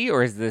trustee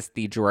or is this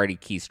the Girardi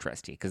Keys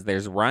trustee? Because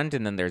there's Rund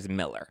and then there's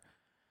Miller.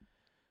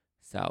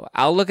 So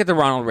I'll look at the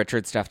Ronald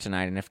Richards stuff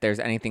tonight, and if there's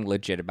anything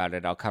legit about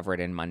it, I'll cover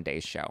it in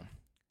Monday's show.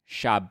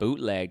 Shah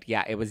bootlegged.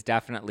 Yeah, it was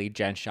definitely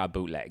Jen Shah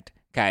bootlegged.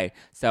 Okay,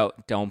 so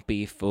don't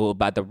be fooled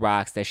by the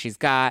rocks that she's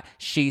got.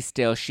 She's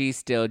still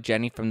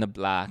Jenny from the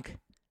block.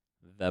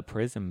 The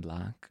prison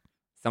block.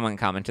 Someone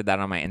commented that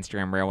on my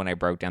Instagram reel when I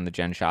broke down the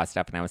Jen Shah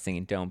stuff, and I was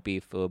singing, don't be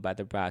fooled by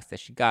the rocks that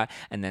she got.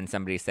 And then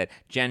somebody said,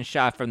 Jen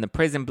Shah from the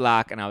prison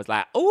block. And I was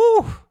like,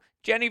 ooh,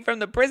 Jenny from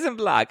the prison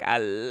block. I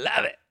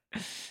love it.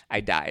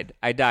 I died.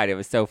 It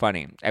was so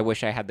funny. I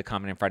wish I had the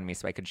comment in front of me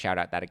so I could shout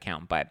out that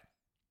account, but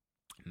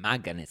my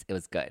goodness, it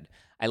was good.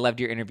 I loved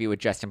your interview with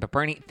Justin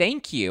Paperny.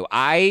 Thank you.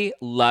 I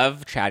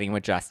love chatting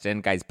with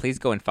Justin. Guys, please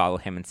go and follow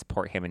him and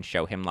support him and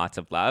show him lots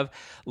of love.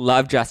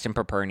 Love Justin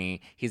Paperny.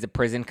 He's a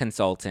prison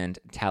consultant.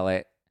 Tell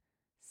it.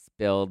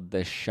 Spilled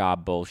the Shaw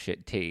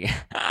bullshit tea.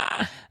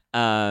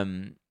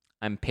 I'm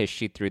pissed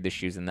she threw the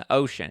shoes in the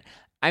ocean.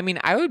 I mean,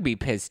 I would be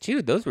pissed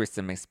too. Those were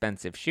some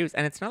expensive shoes.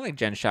 And it's not like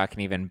Jen Shah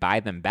can even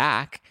buy them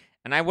back.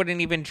 And I wouldn't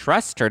even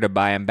trust her to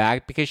buy them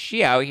back because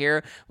she out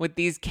here with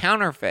these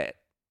counterfeit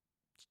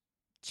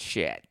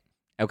shit.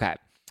 Okay.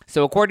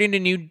 So according to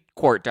new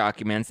court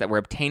documents that were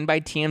obtained by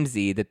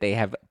TMZ that they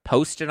have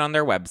posted on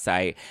their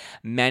website,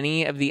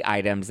 many of the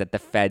items that the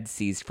Fed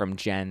seized from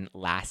Jen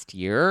last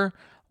year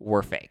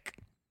were fake.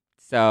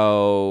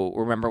 So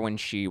remember when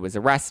she was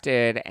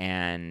arrested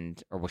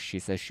she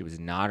says she was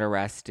not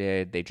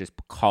arrested. They just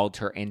called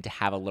her in to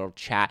have a little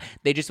chat.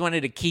 The feds just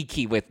wanted to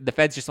kiki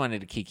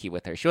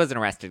with her. She wasn't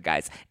arrested,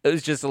 guys. It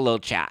was just a little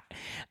chat.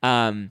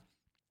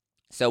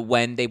 So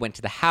when they went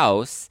to the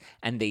house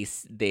and they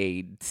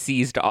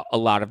seized a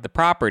lot of the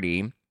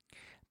property,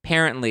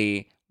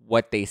 apparently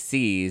what they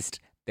seized,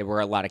 there were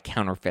a lot of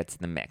counterfeits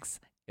in the mix.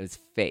 It was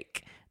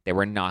fake. They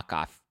were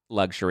knockoff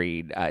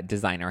luxury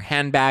designer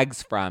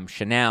handbags from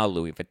Chanel,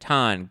 Louis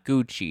Vuitton,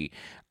 Gucci,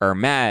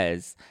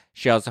 Hermes.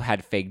 She also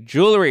had fake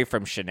jewelry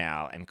from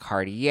Chanel and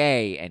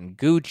Cartier and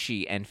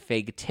Gucci and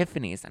fake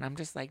Tiffany's. And I'm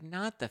just like,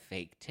 not the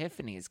fake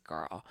Tiffany's,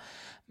 girl.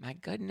 My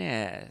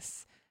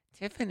goodness.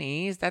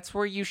 Tiffany's, that's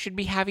where you should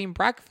be having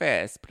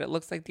breakfast. But it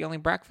looks like the only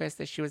breakfast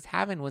that she was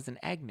having was an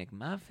Egg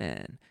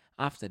McMuffin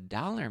off the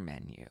dollar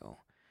menu.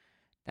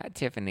 That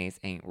Tiffany's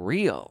ain't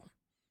real.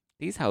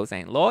 These hoes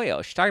ain't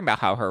loyal. She's talking about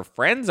how her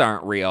friends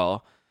aren't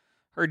real.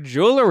 Her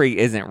jewelry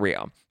isn't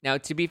real. Now,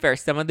 to be fair,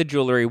 some of the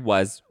jewelry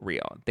was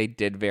real. They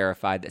did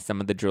verify that some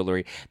of the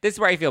jewelry... This is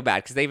where I feel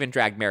bad, because they even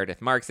dragged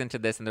Meredith Marks into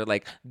this, and they're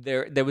like,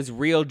 there was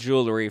real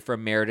jewelry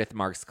from Meredith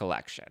Marks'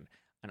 collection.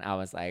 And I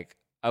was like,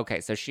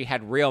 okay, so she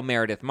had real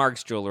Meredith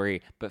Marks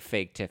jewelry, but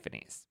fake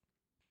Tiffany's.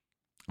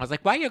 I was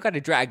like, why you gotta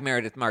drag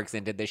Meredith Marks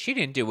into this? She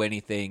didn't do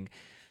anything.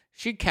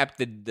 She kept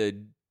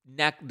the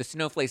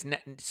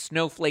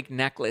snowflake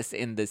necklace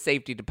in the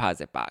safety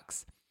deposit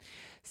box.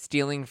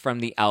 Stealing from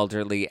the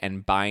elderly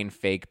and buying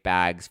fake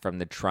bags from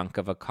the trunk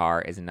of a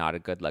car is not a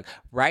good look.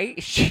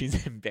 Right?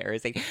 She's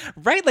embarrassing.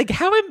 Right? Like,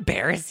 how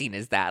embarrassing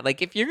is that?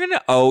 Like, if you're going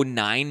to owe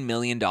 $9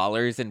 million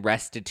in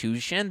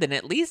restitution, then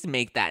at least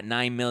make that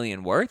 $9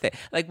 million worth it.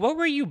 Like, what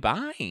were you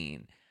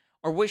buying?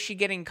 Or was she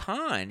getting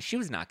conned? She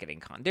was not getting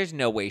conned. There's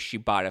no way she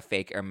bought a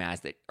fake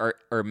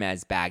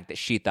Hermes bag that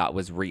she thought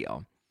was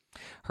real.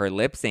 Her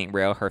lips ain't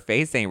real. Her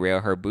face ain't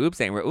real. Her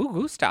boobs ain't real.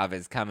 Ooh, Gustav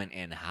is coming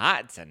in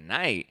hot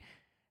tonight.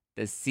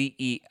 The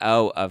CEO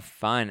of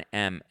Fun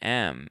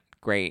MM.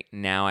 Great.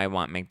 Now I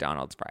want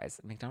McDonald's fries.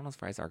 McDonald's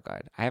fries are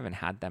good. I haven't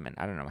had them in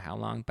I don't know how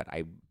long, but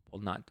I will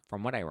not.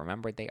 From what I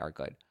remember, they are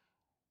good.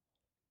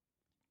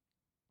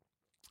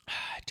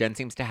 Jen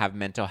seems to have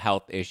mental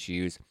health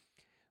issues.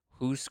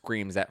 Who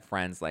screams at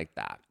friends like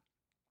that?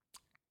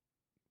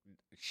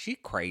 She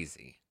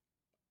crazy.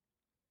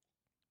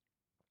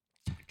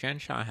 Jen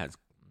Shah has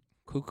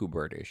cuckoo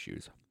bird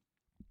issues.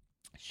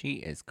 She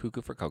is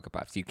cuckoo for Cocoa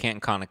Puffs. You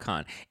can't con a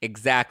con.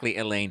 Exactly,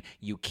 Elaine.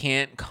 You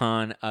can't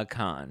con a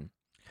con.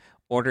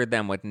 Order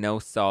them with no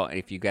salt.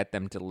 If you get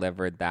them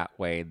delivered that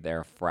way,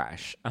 they're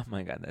fresh. Oh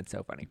my God, that's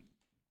so funny.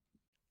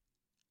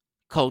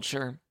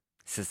 Culture,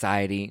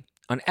 society.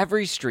 On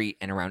every street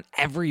and around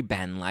every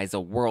bend lies a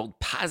world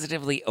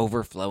positively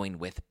overflowing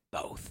with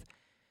both.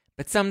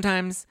 But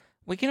sometimes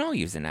we can all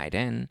use a night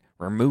in,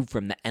 removed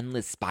from the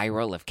endless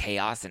spiral of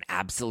chaos and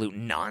absolute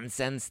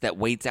nonsense that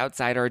waits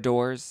outside our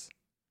doors.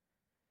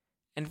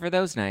 And for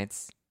those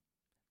nights,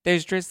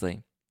 there's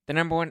Drizzly, the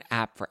 #1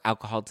 app for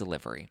alcohol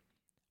delivery.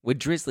 With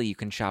Drizzly, you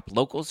can shop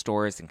local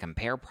stores and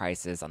compare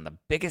prices on the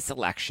biggest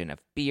selection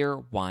of beer,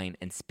 wine,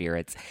 and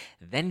spirits,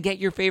 then get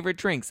your favorite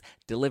drinks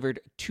delivered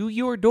to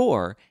your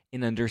door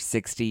in under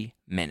 60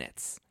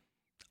 minutes.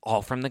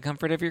 All from the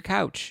comfort of your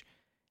couch.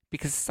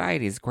 Because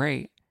society is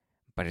great,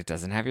 but it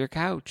doesn't have your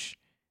couch.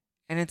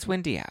 And it's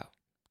windy out.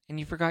 And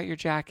you forgot your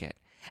jacket.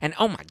 And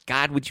oh my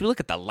God, would you look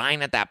at the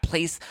line at that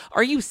place?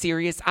 Are you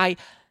serious?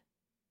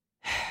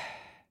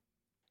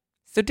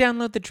 So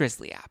download the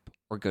Drizzly app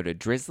or go to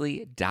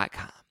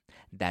drizzly.com.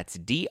 That's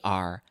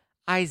DRIZLY.com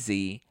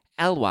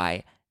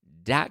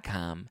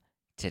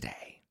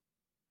today.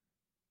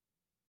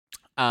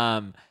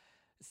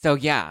 So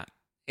yeah,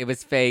 it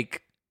was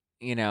fake,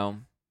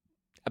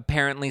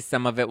 apparently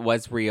some of it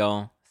was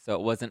real, so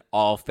it wasn't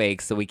all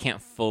fake, so we can't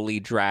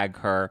fully drag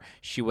her.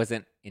 She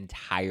wasn't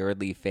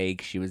entirely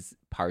fake, she was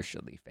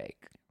partially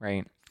fake,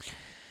 right?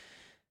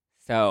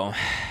 So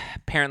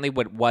apparently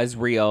what was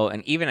real,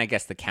 and even I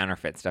guess the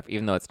counterfeit stuff,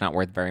 even though it's not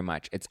worth very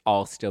much, it's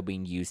all still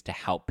being used to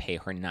help pay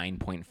her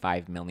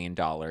 $9.5 million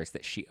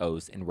that she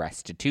owes in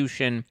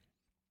restitution.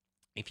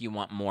 If you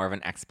want more of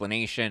an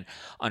explanation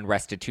on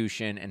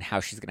restitution and how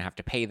she's going to have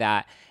to pay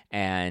that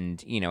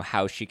and,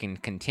 how she can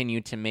continue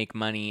to make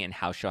money and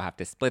how she'll have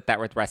to split that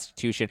with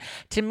restitution.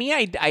 To me,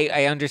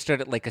 I understood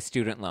it like a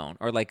student loan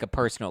or like a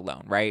personal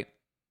loan, right?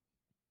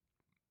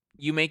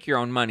 You make your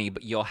own money,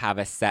 but you'll have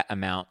a set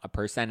amount, a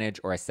percentage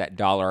or a set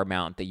dollar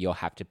amount that you'll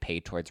have to pay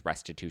towards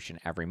restitution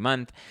every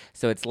month.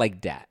 So it's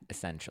like debt,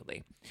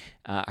 essentially.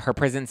 Her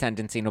prison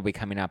sentencing will be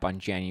coming up on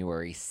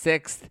January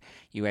 6th.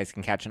 You guys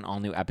can catch an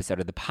all-new episode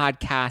of the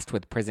podcast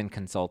with prison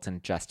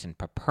consultant Justin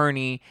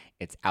Paperny.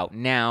 It's out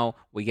now.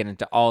 We get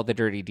into all the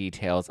dirty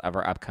details of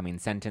her upcoming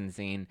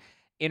sentencing,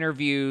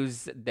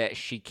 interviews that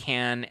she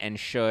can and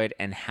should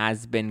and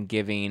has been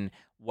giving,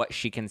 what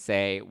she can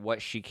say,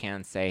 what she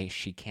can say.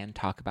 She can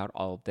talk about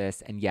all of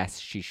this. And yes,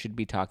 she should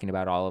be talking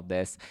about all of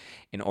this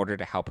in order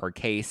to help her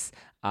case.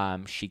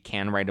 She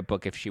can write a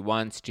book if she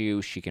wants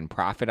to. She can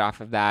profit off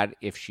of that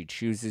if she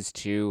chooses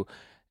to.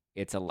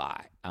 It's a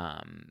lot.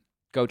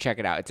 Go check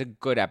it out. It's a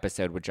good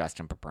episode with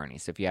Justin Paperny.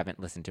 So if you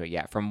haven't listened to it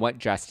yet, from what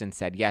Justin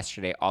said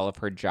yesterday, all of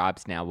her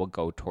jobs now will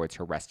go towards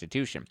her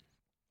restitution.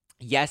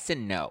 Yes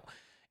and no.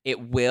 It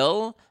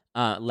will.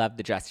 Love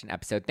the Justin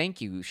episode.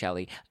 Thank you,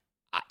 Shelley.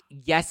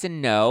 Yes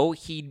and no.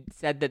 He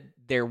said that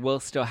there will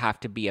still have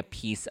to be a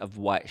piece of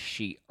what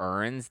she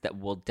earns that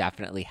will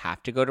definitely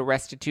have to go to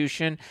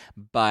restitution,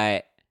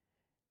 but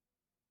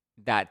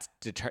that's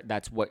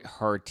what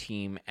her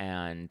team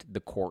and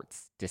the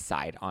courts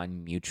decide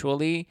on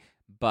mutually.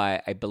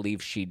 But I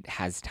believe she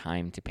has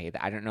time to pay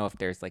that. I don't know if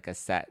there's like a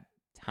set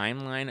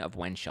timeline of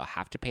when she'll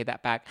have to pay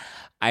that back.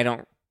 I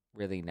don't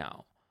really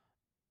know.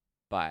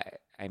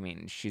 But I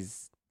mean,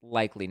 she's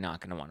likely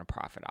not going to want to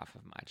profit off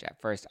of much. At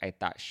first, I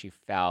thought she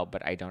fell,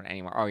 but I don't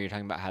anymore. Oh, you're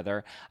talking about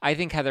Heather? I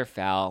think Heather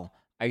fell.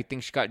 I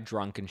think she got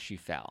drunk and she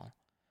fell.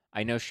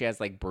 I know she has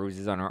like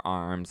bruises on her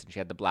arms and she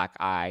had the black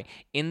eye.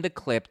 In the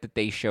clip that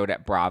they showed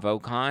at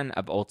BravoCon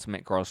of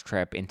Ultimate Girls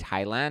Trip in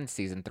Thailand,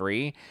 season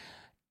 3,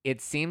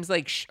 it seems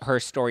like her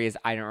story is,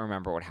 I don't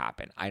remember what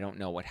happened. I don't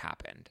know what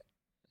happened.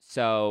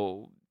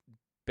 So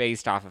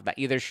based off of that,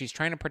 either she's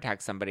trying to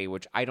protect somebody,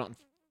 which I don't know.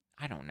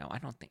 I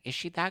don't think. Is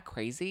she that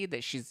crazy that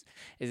is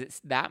it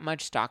that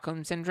much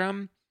Stockholm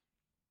syndrome?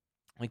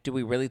 Like, do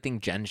we really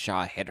think Jen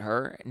Shah hit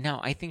her? No,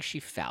 I think she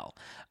fell.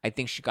 I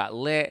think she got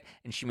lit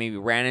and she maybe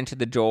ran into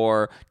the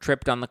door,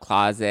 tripped on the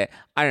closet.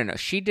 I don't know.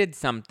 She did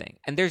something.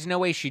 And there's no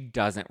way she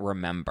doesn't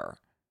remember.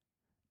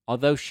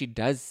 Although she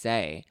does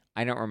say,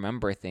 I don't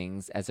remember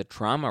things as a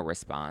trauma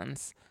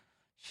response.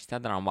 She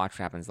said that on Watch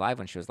What Happens Live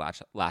when she was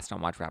last on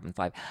Watch What Happens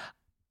Live.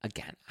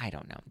 Again, I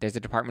don't know. There's a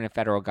Department of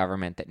Federal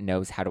Government that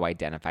knows how to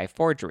identify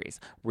forgeries.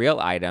 Real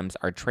items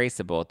are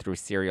traceable through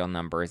serial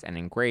numbers and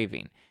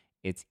engraving.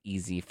 it's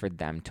easy for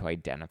them to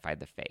identify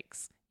the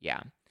fakes.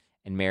 Yeah.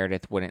 And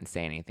Meredith wouldn't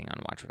say anything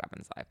on Watch What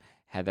Happens Live.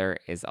 Heather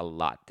is a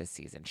lot this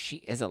season. She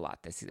is a lot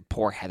this season.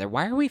 Poor Heather.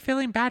 Why are we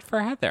feeling bad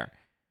for Heather?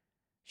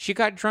 She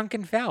got drunk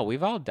and fell.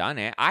 We've all done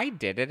it. I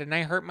did it, and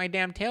I hurt my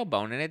damn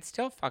tailbone, and it's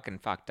still fucking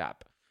fucked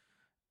up.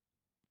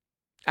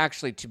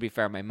 Actually, to be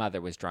fair, my mother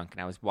was drunk,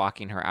 and I was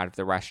walking her out of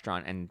the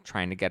restaurant and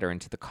trying to get her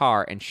into the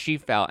car, and she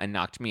fell and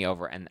knocked me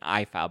over, and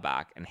I fell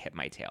back and hit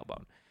my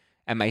tailbone.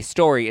 And my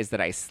story is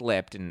that I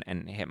slipped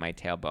and hit my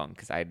tailbone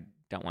because I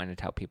don't want to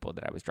tell people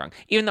that I was drunk.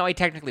 Even though I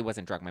technically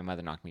wasn't drunk, my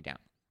mother knocked me down.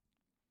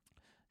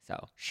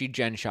 So she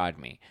Jen Shaw'd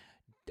me.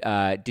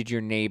 Did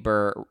your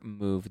neighbor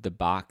move that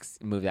box?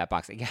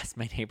 Yes,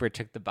 my neighbor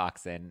took the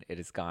box in. It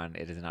is gone.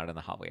 It is not in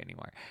the hallway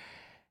anymore.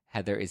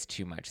 Heather is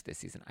too much this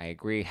season. I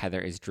agree. Heather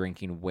is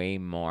drinking way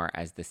more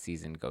as the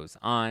season goes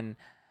on.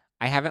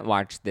 I haven't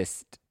watched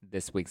this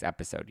week's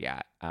episode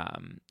yet.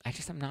 I'm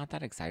not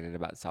that excited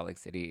about Salt Lake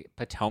City.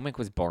 Potomac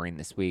was boring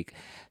this week.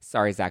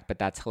 Sorry, Zach, but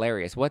that's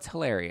hilarious. What's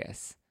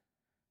hilarious?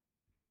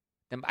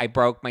 I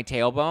broke my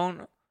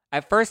tailbone.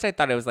 At first, I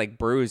thought it was like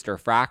bruised or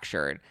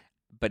fractured,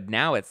 but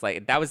now it's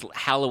like that was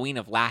Halloween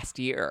of last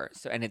year.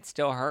 So, and it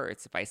still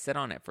hurts if I sit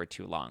on it for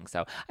too long.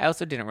 So I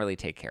also didn't really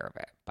take care of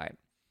it, but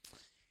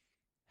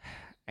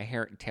I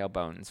hear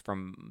tailbones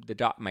from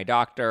my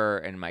doctor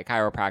and my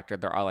chiropractor.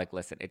 They're all like,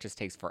 listen, it just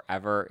takes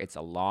forever. It's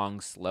a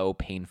long, slow,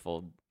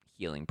 painful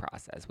healing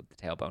process with the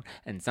tailbone.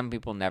 And some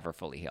people never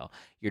fully heal.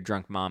 You're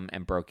drunk, mom,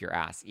 and broke your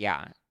ass.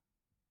 Yeah,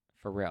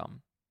 for real.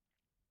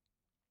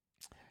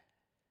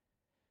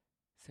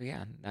 So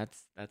yeah,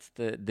 that's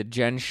the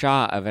Jen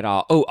Shah of it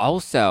all. Oh,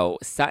 also,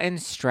 Sutton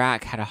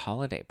Strack had a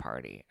holiday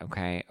party,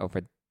 okay,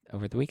 over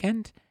the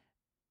weekend.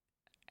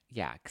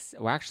 Yeah,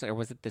 or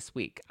was it this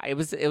week? It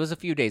was a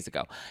few days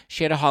ago.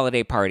 She had a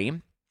holiday party.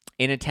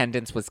 In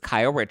attendance was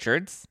Kyle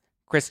Richards,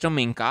 Crystal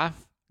Minkoff,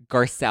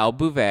 Garcelle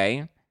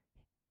Bouvet,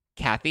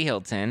 Kathy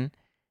Hilton,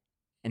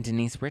 and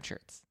Denise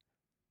Richards.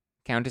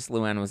 Countess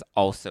Luann was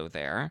also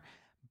there,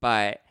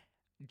 but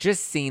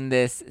just seeing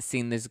this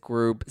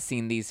group,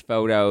 seeing these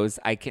photos,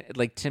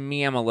 to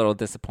me, I'm a little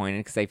disappointed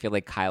because I feel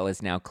like Kyle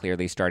is now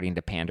clearly starting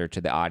to pander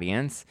to the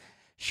audience.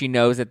 She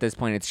knows at this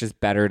point it's just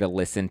better to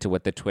listen to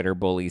what the Twitter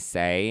bullies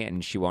say,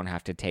 and she won't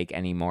have to take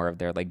any more of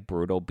their like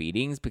brutal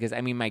beatings because,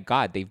 I mean, my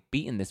God, they've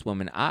beaten this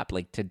woman up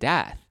like to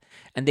death.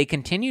 And they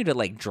continue to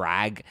like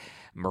drag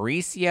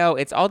Mauricio.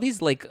 It's all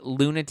these like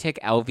lunatic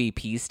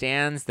LVP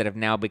stands that have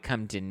now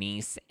become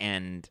Denise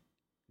and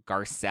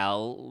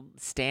Garcelle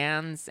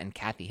stands and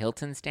Kathy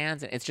Hilton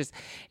stands. And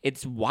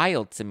it's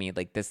wild to me,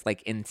 like this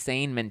like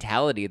insane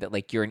mentality that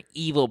like you're an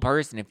evil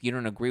person if you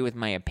don't agree with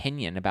my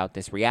opinion about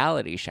this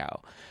reality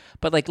show.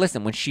 But like,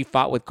 listen, when she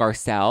fought with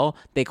Garcelle,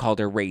 they called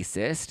her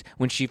racist.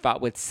 When she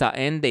fought with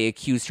Sutton, they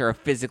accused her of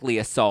physically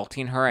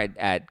assaulting her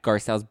at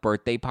Garcelle's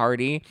birthday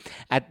party.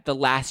 At the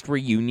last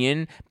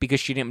reunion, because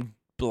she didn't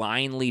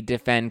blindly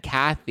defend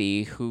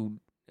Kathy, who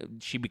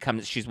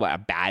she's a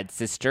bad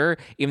sister,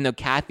 even though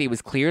Kathy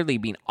was clearly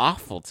being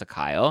awful to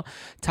Kyle.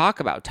 Talk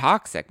about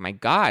toxic. My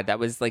God, that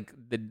was like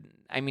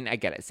I mean, I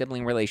get it.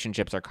 Sibling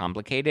relationships are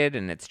complicated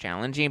and it's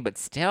challenging, but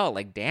still,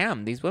 like,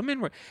 damn, these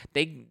women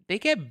they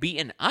get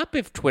beaten up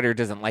if Twitter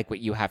doesn't like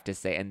what you have to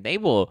say, and they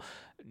will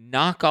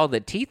knock all the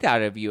teeth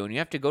out of you, and you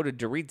have to go to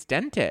Dorit's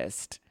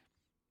dentist.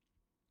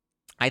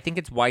 I think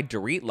it's why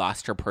Dorit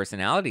lost her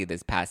personality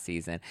this past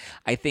season.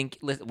 I think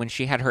when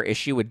she had her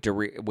issue with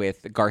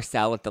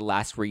Garcelle at the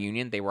last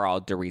reunion, they were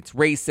all Dorit's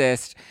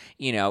racist.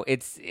 You know,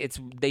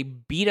 they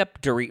beat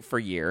up Dorit for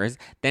years.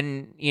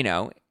 Then, you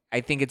know, I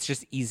think it's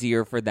just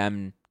easier for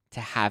them to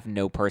have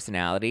no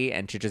personality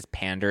and to just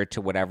pander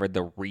to whatever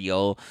the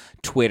real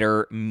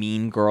Twitter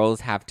mean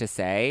girls have to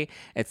say.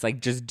 It's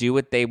like, just do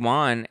what they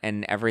want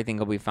and everything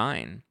will be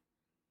fine.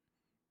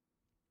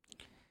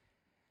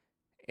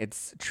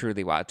 It's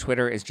truly wild.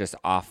 Twitter is just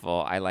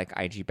awful. I like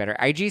IG better.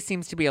 IG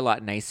seems to be a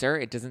lot nicer.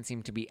 It doesn't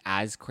seem to be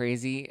as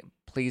crazy.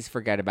 Please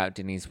forget about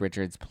Denise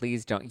Richards.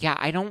 Please don't. Yeah,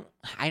 I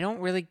don't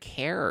really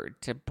care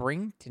to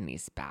bring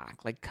Denise back.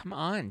 Like, come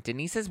on.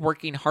 Denise is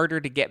working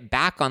harder to get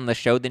back on the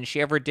show than she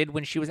ever did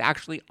when she was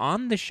actually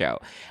on the show.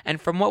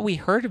 And from what we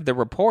heard of the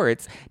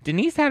reports,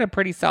 Denise had a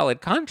pretty solid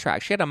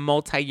contract. She had a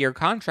multi-year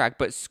contract,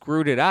 but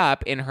screwed it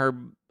up in her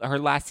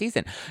last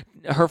season.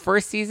 Her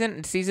first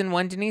season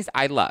 1, Denise,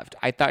 I loved.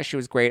 I thought she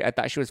was great. I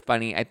thought she was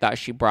funny. I thought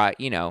she brought,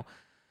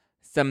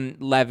 some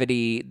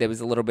levity. There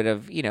was a little bit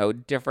of,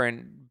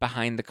 different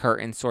behind the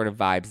curtain sort of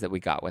vibes that we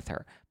got with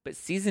her. But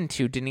season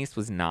 2, Denise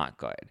was not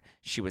good.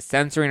 She was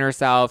censoring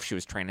herself. She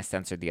was trying to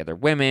censor the other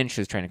women. She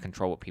was trying to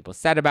control what people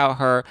said about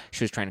her.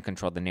 She was trying to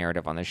control the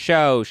narrative on the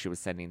show. She was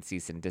sending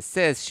cease and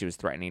desist. She was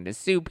threatening to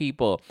sue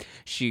people.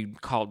 She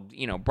called,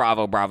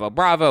 bravo, bravo,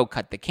 bravo,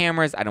 cut the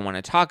cameras. I don't want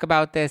to talk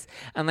about this.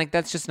 And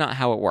that's just not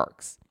how it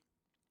works.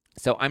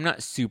 So I'm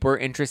not super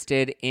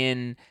interested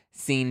in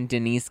seeing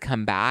Denise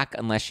come back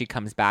unless she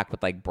comes back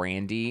with like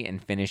Brandy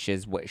and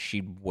finishes what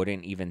she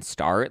wouldn't even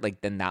start.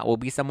 Like, then that will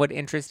be somewhat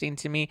interesting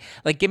to me.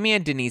 Like, give me a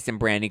Denise and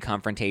Brandy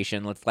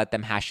confrontation. Let's let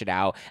them hash it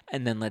out,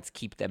 and then let's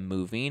keep them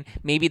moving.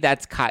 Maybe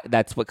that's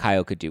what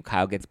Kyle could do.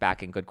 Kyle gets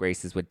back in good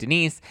graces with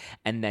Denise,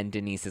 and then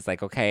Denise is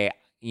like, okay,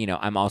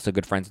 I'm also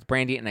good friends with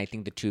Brandy, and I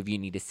think the two of you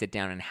need to sit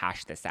down and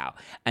hash this out.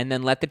 And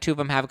then let the two of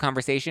them have a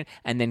conversation,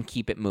 and then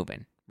keep it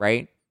moving,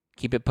 right?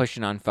 Keep it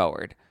pushing on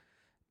forward.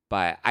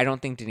 But I don't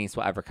think Denise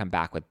will ever come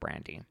back with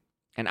Brandy.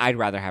 And I'd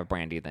rather have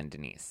Brandy than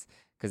Denise.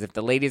 Because if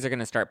the ladies are going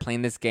to start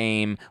playing this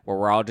game where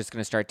we're all just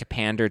going to start to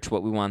pander to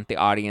what we want the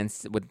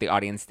audience, what the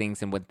audience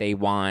thinks and what they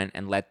want,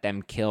 and let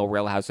them kill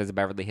Real Housewives of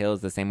Beverly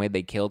Hills the same way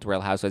they killed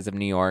Real Housewives of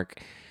New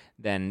York,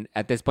 then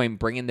at this point,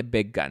 bring in the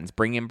big guns.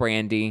 Bring in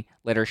Brandy.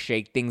 Let her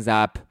shake things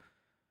up.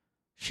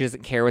 She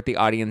doesn't care what the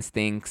audience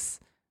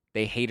thinks.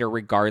 They hate her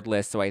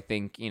regardless. So I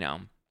think, oh,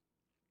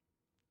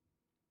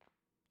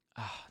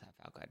 that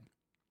felt good.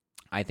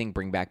 I think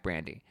bring back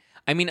Brandy.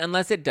 I mean,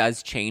 unless it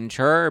does change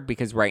her,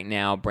 because right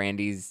now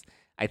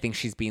I think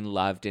she's being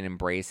loved and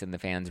embraced and the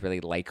fans really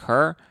like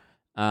her.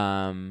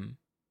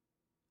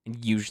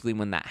 Usually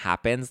when that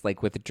happens,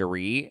 like with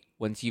Dorit,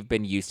 once you've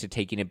been used to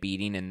taking a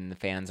beating and the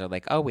fans are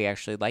like, oh, we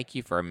actually like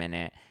you for a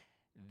minute,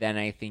 then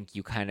I think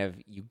you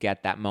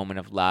get that moment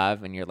of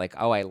love and you're like,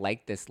 oh, I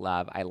like this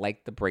love. I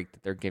like the break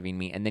that they're giving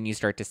me. And then you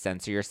start to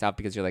censor yourself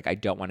because you're like, I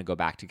don't want to go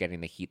back to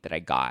getting the heat that I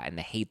got and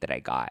the hate that I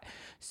got.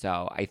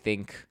 So I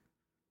think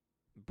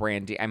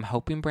Brandy, I'm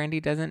hoping Brandy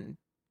doesn't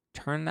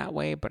turn that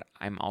way, but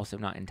I'm also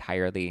not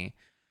entirely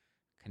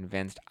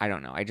convinced. I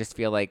don't know. I just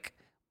feel like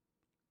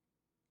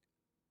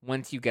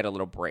once you get a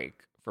little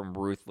break from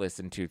ruthless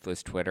and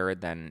toothless Twitter,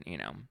 then,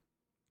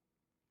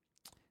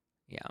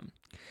 yeah.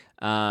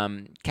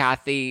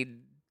 Kathy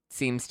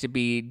seems to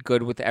be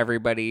good with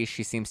everybody.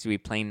 She seems to be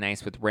playing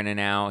nice with Rinna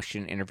now. She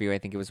did an interview, I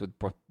think it was with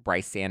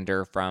Bryce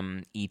Sander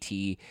from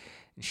E.T.,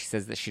 and she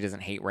says that she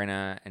doesn't hate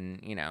Rinna,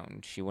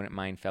 and, she wouldn't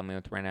mind filming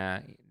with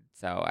Rinna.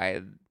 So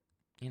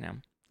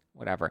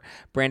whatever.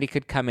 Brandy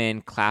could come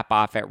in, clap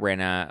off at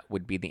Rinna,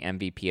 would be the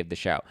MVP of the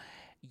show.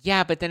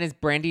 Yeah, but then is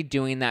Brandy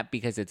doing that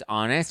because it's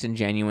honest and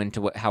genuine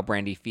to how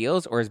Brandy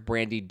feels, or is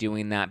Brandy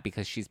doing that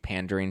because she's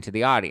pandering to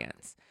the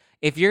audience?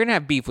 If you're going to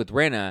have beef with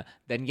Rinna,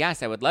 then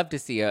yes, I would love to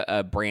see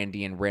a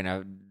Brandy and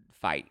Rinna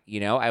fight.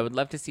 I would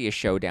love to see a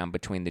showdown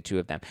between the two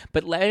of them.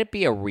 But let it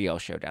be a real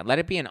showdown. Let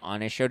it be an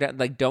honest showdown.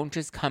 Like, don't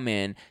just come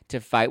in to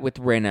fight with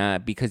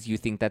Rinna because you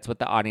think that's what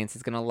the audience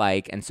is going to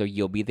like, and so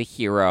you'll be the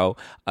hero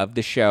of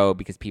the show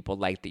because people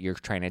like that you're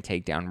trying to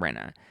take down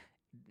Rinna.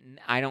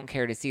 I don't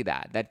care to see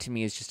that. That to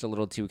me is just a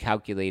little too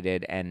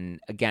calculated,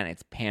 and again,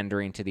 it's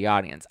pandering to the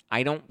audience.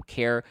 I don't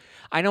care.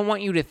 I don't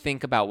want you to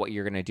think about what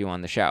you're going to do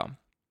on the show.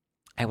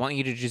 I want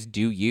you to just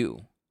do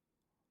you.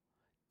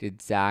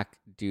 Did Zach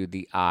do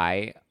the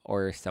eye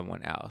or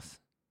someone else?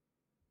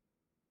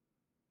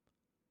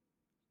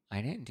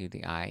 I didn't do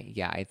the eye.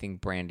 Yeah, I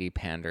think Brandy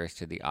panders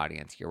to the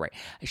audience. You're right.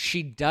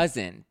 She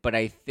doesn't, but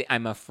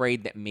I'm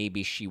afraid that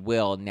maybe she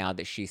will now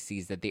that she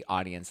sees that the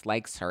audience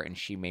likes her, and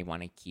she may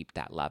want to keep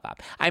that love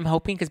up. I'm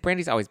hoping, because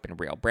Brandy's always been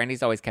real.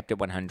 Brandy's always kept it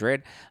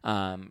 100.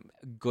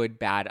 Good,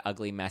 bad,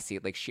 ugly, messy.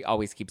 Like, she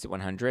always keeps it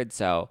 100.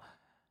 So,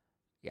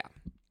 yeah.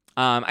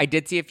 I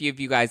did see a few of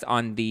you guys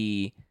on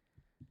the...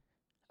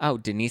 Oh,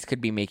 Denise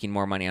could be making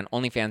more money on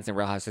OnlyFans than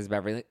Real Housewives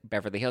of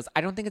Beverly Hills. I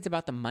don't think it's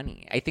about the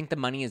money. I think the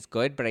money is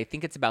good, but I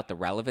think it's about the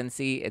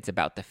relevancy. It's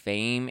about the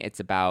fame.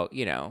 It's about,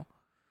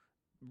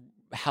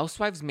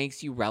 Housewives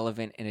makes you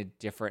relevant in a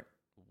different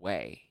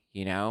way,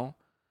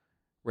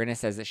 Rinna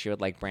says that she would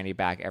like Brandy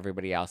back.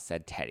 Everybody else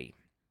said Teddy.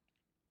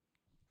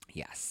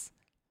 Yes.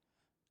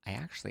 I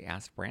actually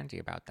asked Brandy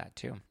about that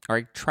too. Or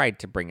I tried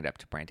to bring it up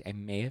to Brandy. I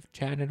may have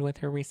chatted with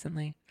her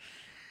recently.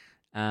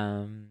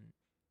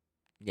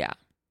 Yeah.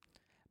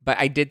 But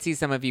I did see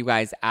some of you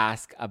guys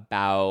ask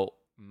about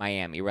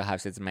Miami, Real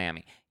Housewives of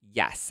Miami.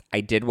 Yes,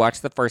 I did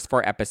watch the first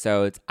 4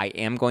 episodes. I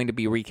am going to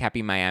be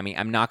recapping Miami.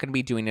 I'm not going to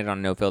be doing it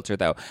on No Filter,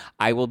 though.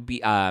 I will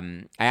be,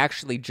 I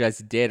actually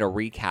just did a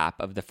recap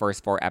of the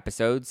first 4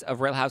 episodes of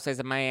Real Housewives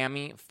of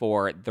Miami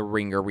for the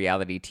Ringer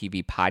Reality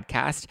TV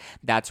podcast.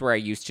 That's where I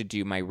used to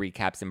do my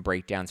recaps and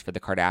breakdowns for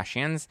the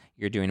Kardashians.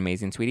 You're doing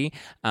amazing, sweetie.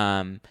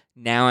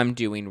 Now I'm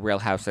doing Real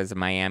Housewives of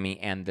Miami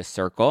and The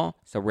Circle.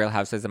 So Real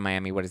Housewives of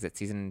Miami, what is it,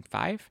 season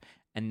 5?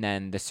 And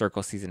then The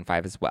Circle season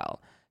 5 as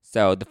well.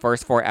 So the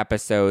first 4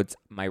 episodes,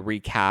 my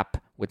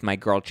recap with my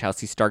girl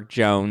Chelsea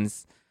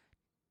Stark-Jones.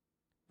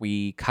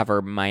 We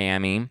cover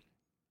Miami.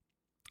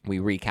 We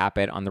recap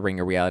it on the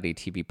Ringer Reality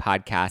TV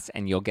podcast,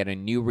 and you'll get a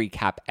new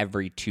recap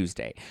every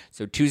Tuesday.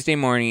 So Tuesday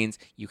mornings,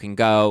 you can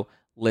go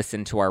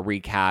listen to our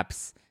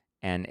recaps,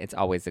 and it's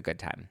always a good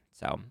time.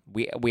 So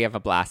we have a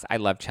blast. I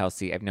love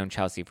Chelsea. I've known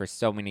Chelsea for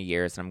so many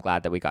years, and I'm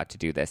glad that we got to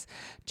do this.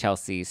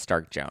 Chelsea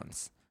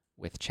Stark-Jones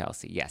with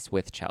Chelsea. Yes,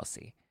 with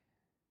Chelsea.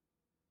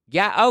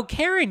 Yeah. Oh,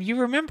 Karen, you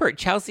remember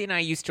Chelsea and I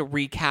used to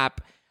recap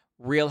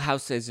Real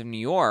Housewives of New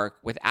York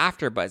with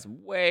AfterBuzz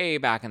way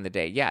back in the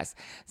day. Yes.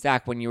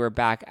 Zach, when you were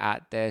back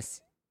at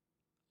this,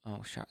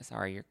 Oh,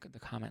 sorry, the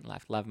comment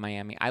left. Love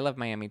Miami. I love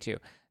Miami too.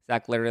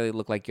 Zach literally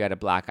looked like you had a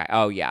black eye.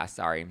 Oh yeah,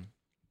 sorry.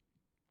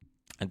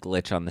 A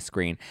glitch on the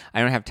screen.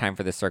 I don't have time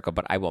for the circle,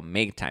 but I will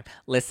make time.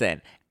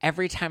 Listen,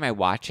 every time I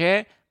watch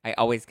it, I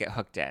always get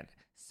hooked in.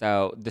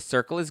 So the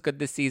circle is good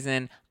this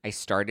season. I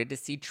started to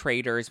see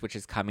Traders, which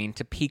is coming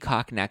to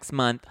Peacock next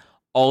month.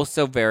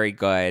 Also very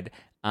good.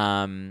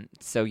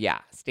 So yeah,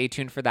 stay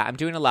tuned for that. I'm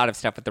doing a lot of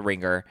stuff with the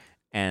Ringer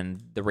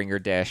and the Ringer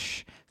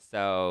dish.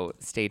 So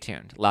stay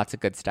tuned. Lots of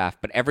good stuff.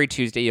 But every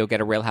Tuesday, you'll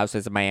get a Real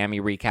Housewives of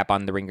Miami recap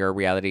on the Ringer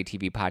reality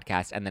TV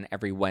podcast. And then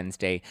every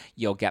Wednesday,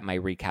 you'll get my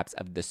recaps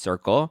of The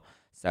Circle.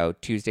 So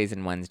Tuesdays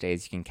and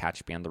Wednesdays, you can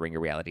catch me on the Ringer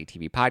Reality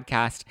TV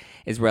podcast.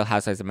 Is Real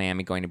Housewives of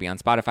Miami going to be on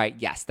Spotify?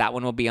 Yes, that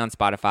one will be on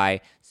Spotify,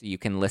 so you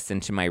can listen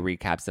to my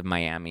recaps of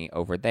Miami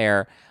over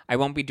there. I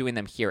won't be doing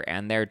them here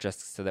and there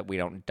just so that we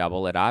don't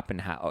double it up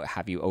and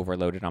have you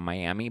overloaded on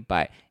Miami.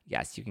 But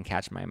yes, you can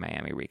catch my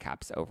Miami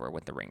recaps over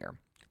with the Ringer.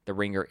 The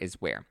Ringer is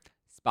where?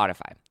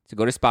 Spotify. So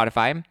go to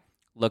Spotify,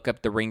 look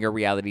up the Ringer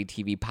Reality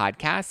TV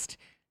podcast,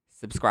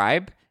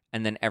 subscribe.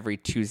 And then every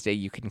Tuesday,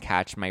 you can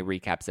catch my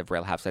recaps of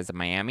Real Housewives of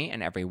Miami.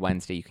 And every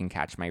Wednesday, you can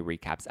catch my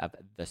recaps of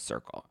The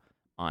Circle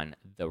on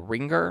the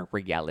Ringer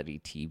Reality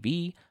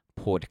TV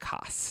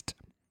podcast.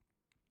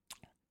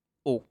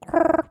 Oh.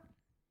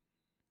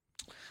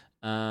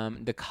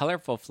 The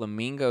colorful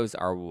flamingos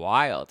are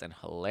wild and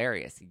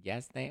hilarious.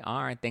 Yes, they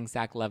are. Thanks,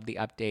 Zach. Love the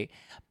update.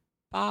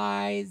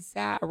 Bye,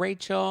 Zach.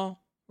 Rachel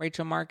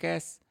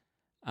Marcus.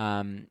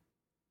 Can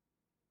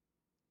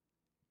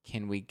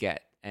we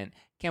get an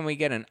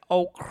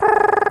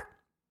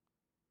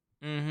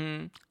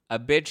a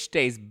bitch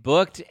stays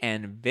booked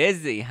and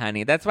busy,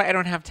 honey. That's why I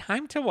don't have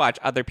time to watch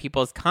other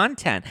people's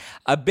content.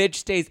 A bitch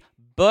stays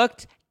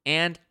booked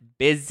and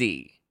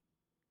busy.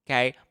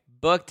 Okay?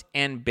 Booked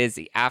and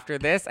busy. After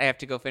this, I have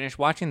to go finish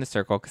watching The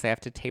Circle because I have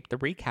to tape the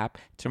recap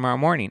tomorrow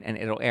morning and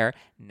it'll air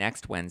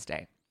next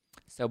Wednesday.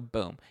 So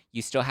boom.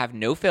 You still have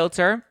No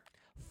Filter.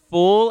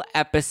 Full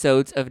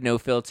episodes of No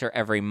Filter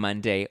every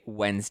Monday,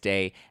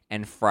 Wednesday,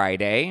 and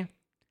Friday.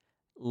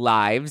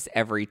 Lives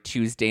every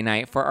Tuesday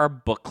night for our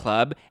book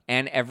club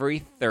and every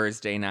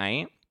Thursday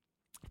night.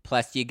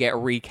 Plus, you get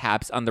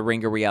recaps on the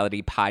Ringer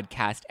Reality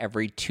podcast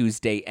every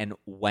Tuesday and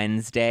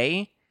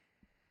Wednesday.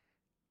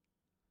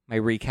 My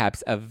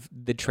recaps of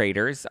The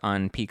Traders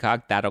on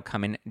Peacock, that'll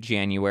come in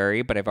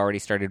January, but I've already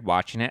started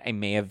watching it. I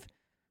may have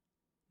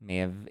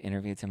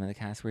interviewed some of the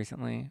cast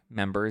recently.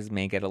 Members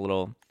may get a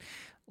little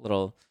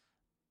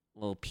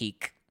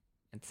peek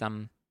at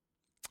some,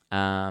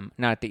 not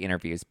at the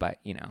interviews, but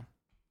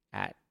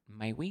at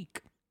my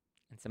week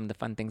and some of the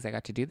fun things I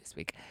got to do this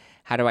week.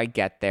 How do I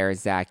get there,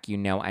 Zach? You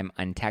know I'm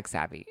untech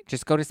savvy.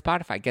 Just go to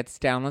Spotify.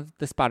 Download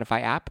the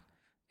Spotify app,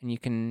 and you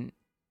can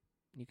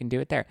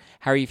do it there.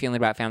 How are you feeling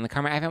about Family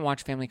Karma? I haven't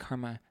watched Family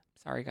Karma.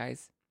 Sorry,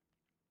 guys.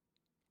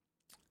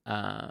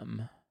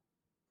 I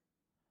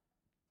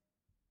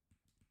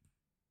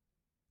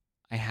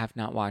have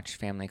not watched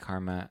Family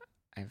Karma.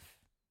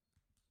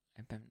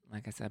 I've been,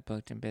 like I said,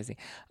 booked and busy.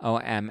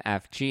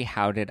 OMFG,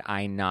 how did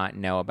I not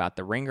know about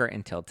the Ringer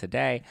until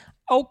today?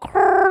 Oh,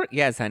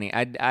 yes, honey.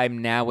 I'm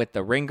now with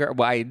the Ringer.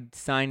 Well, I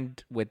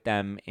signed with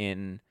them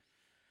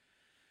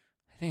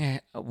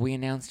we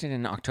announced it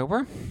in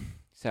October.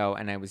 So,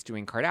 and I was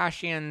doing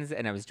Kardashians,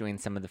 and I was doing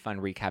some of the fun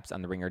recaps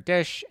on the Ringer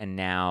dish, and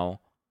now,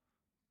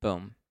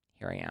 boom,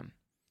 here I am.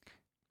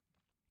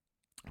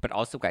 But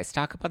also, guys,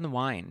 stock up on the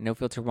wine. No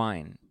Filter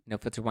Wine.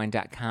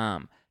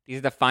 NoFilterWine.com. These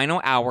are the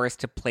final hours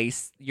to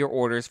place your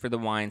orders for the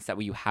wines. That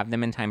way you have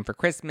them in time for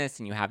Christmas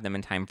and you have them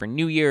in time for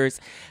New Year's.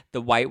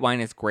 The white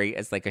wine is great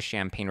as like a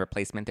champagne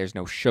replacement. There's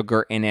no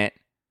sugar in it.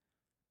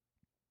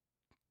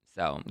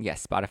 So,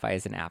 yes, Spotify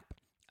is an app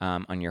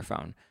on your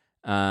phone.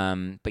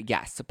 But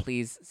yes, so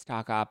please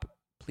stock up.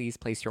 Please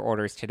place your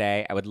orders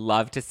today. I would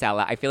love to sell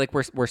out. I feel like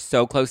we're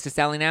so close to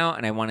selling out,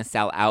 and I want to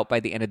sell out by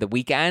the end of the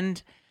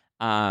weekend.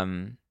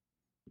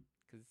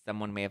 Because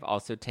someone may have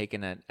also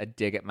taken a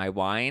dig at my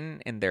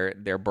wine in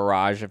their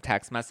barrage of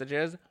text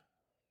messages.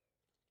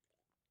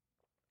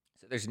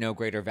 So there's no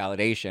greater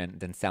validation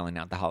than selling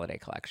out the holiday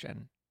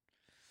collection.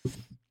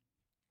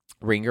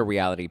 Ringer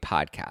Reality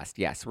Podcast.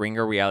 Yes,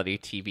 Ringer Reality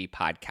TV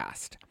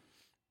Podcast.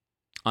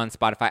 On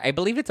Spotify. I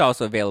believe it's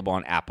also available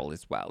on Apple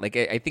as well. Like,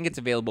 I think it's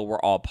available where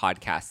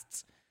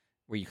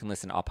you can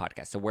listen to all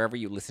podcasts. So wherever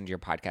you listen to your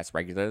podcast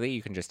regularly,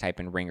 you can just type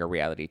in Ringer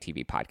Reality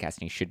TV Podcast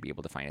and you should be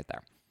able to find it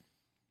there.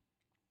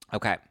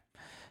 Okay.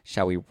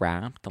 Shall we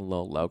wrap the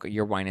little logo?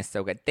 Your wine is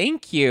so good.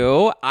 Thank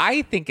you.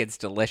 I think it's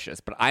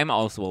delicious, but I'm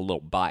also a little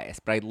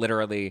biased. But I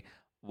literally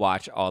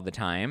watch all the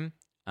time.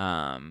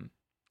 And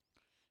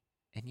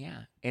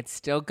yeah, it's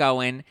still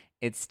going.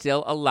 It's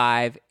still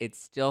alive. It's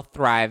still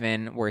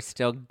thriving. We're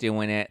still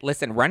doing it.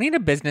 Listen, running a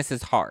business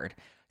is hard.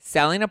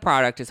 Selling a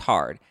product is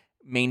hard.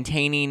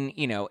 Maintaining,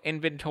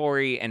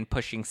 inventory and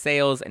pushing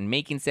sales and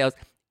making sales,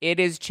 it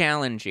is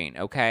challenging,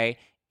 okay?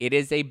 It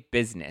is a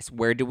business.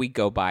 Where do we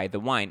go buy the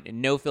wine?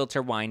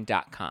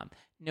 NoFilterWine.com.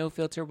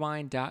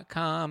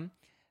 NoFilterWine.com.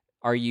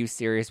 Are you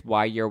serious?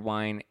 Why your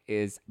wine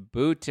is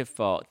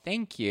beautiful.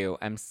 Thank you.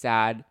 I'm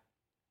sad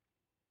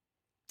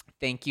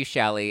Thank you,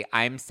 Shelly.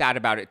 I'm sad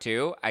about it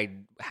too. I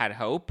had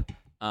hope.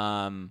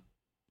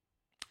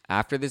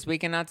 After this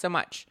weekend, not so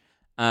much.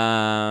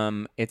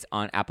 It's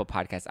on Apple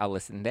Podcasts. I'll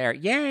listen there.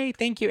 Yay.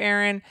 Thank you,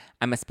 Aaron.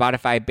 I'm a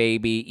Spotify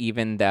baby,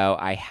 even though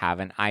I have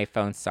an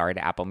iPhone. Sorry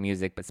to Apple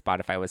Music, but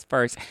Spotify was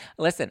first.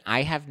 Listen,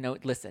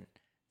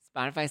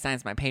 Spotify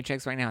signs my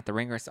paychecks right now at the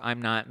Ringer, so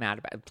I'm not mad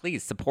about it.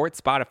 Please support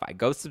Spotify.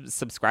 Go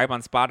subscribe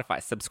on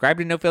Spotify. Subscribe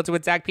to No Filter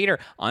with Zach Peter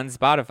on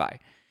Spotify.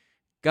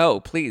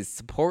 Go, please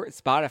support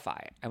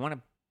Spotify. I want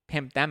to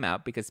pimp them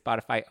out because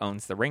Spotify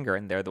owns the Ringer,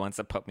 and they're the ones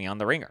that put me on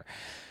the Ringer.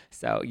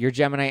 So your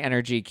Gemini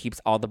energy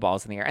keeps all the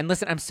balls in the air. And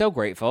listen, I'm so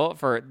grateful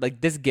for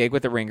this gig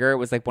with the Ringer. It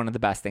was one of the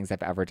best things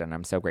I've ever done.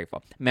 I'm so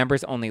grateful.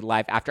 Members only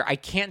live after. I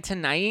can't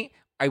tonight.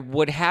 I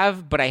would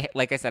have, but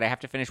like I said, I have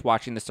to finish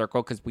watching The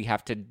Circle because we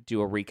have to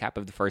do a recap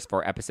of the first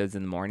 4 episodes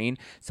in the morning.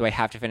 So I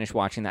have to finish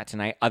watching that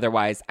tonight.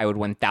 Otherwise, I would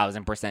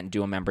 1000%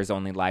 do a members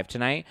only live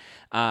tonight.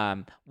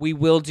 We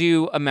will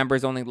do a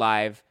members only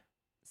live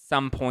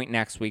some point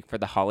next week for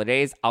the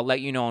holidays. I'll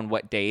let you know on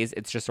what days.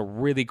 It's just a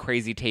really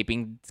crazy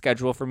taping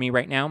schedule for me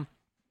right now.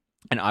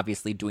 And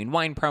obviously doing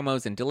wine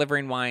promos and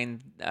delivering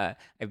wine.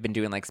 I've been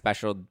doing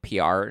special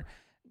PR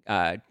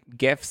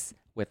gifts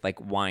with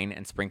wine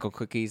and sprinkle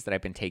cookies that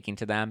I've been taking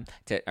to them,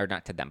 or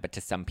not to them, but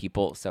to some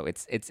people. So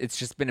it's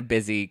just been a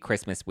busy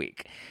Christmas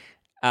week.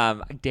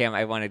 Damn,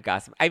 I wanted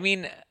gossip. I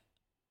mean,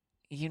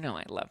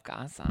 I love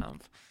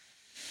gossip.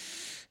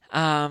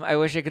 I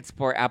wish I could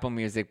support Apple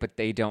Music, but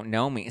they don't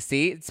know me.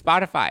 See,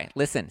 Spotify.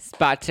 Listen,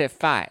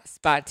 Spotify.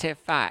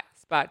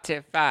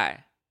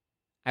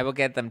 I will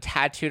get them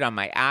tattooed on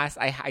my ass.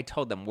 I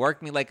told them,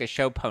 work me like a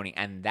show pony,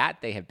 and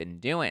that they have been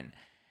doing.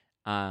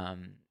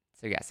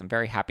 So yes, I'm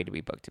very happy to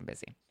be booked and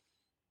busy.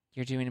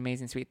 You're doing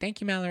amazing, sweet.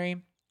 Thank you,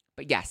 Mallory.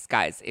 But yes,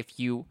 guys, if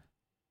you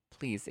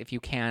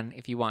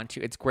want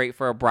to, it's great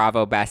for a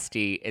Bravo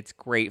bestie. It's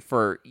great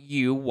for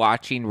you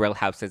watching Real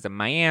Houses of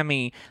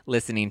Miami,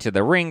 listening to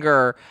The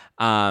Ringer,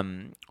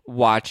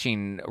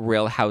 watching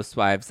Real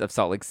Housewives of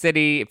Salt Lake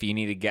City. If you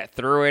need to get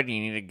through it, you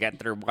need to get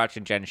through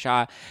watching Jen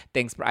Shah.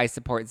 Thanks, but I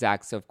support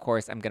Zach, so of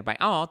course I'm going to buy.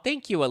 Oh,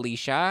 thank you,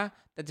 Alicia.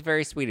 That's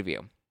very sweet of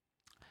you.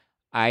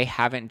 I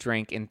haven't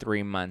drank in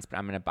 3 months, but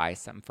I'm going to buy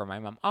some for my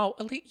mom. Oh,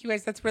 you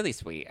guys, that's really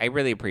sweet. I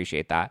really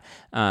appreciate that.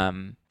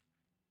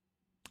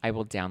 I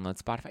will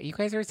download Spotify. You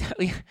guys are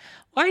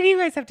why do you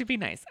guys have to be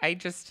nice?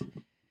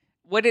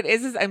 What it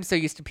is I'm so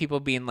used to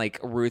people being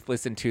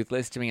ruthless and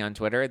toothless to me on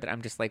Twitter that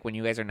I'm just when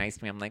you guys are nice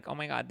to me, I'm oh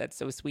my God, that's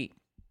so sweet.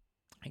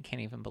 I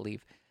can't even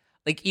believe.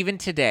 Even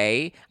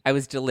today, I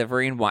was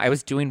doing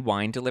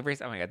wine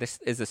deliveries. Oh my God, this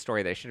is a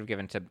story that I should have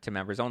given to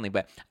members only,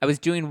 but I was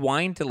doing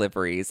wine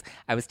deliveries.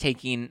 I was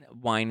taking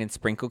wine and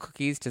sprinkle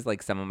cookies to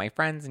some of my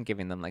friends and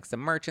giving them some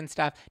merch and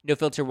stuff.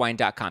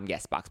 NoFilterWine.com.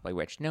 Yes, Boxboy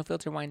Rich.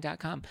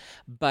 NoFilterWine.com.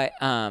 But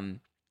I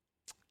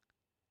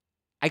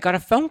got a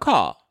phone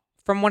call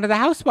from one of the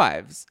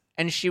housewives.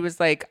 And she was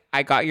like,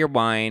 I got your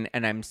wine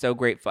and I'm so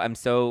grateful. I'm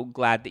so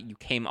glad that you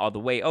came all the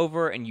way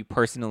over and you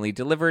personally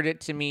delivered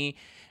it to me.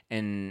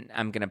 And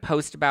I'm going to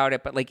post about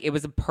it. But it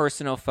was a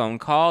personal phone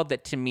call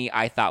that to me,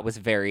 I thought was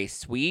very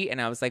sweet.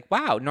 And I was like,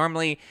 wow,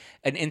 normally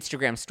an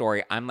Instagram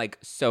story, I'm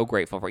so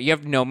grateful for. You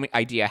have no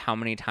idea how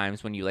many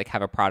times when you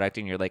have a product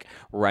and you're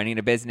running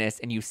a business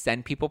and you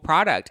send people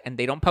product and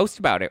they don't post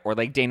about it. Or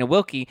Dana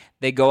Wilkie,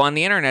 they go on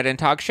the internet and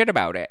talk shit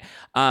about it.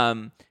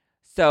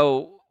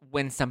 So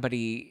when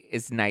somebody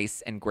is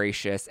nice and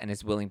gracious and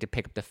is willing to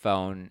pick up the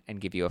phone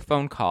and give you a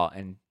phone call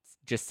and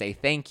just say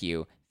thank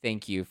you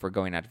for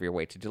going out of your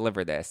way to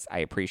deliver this, I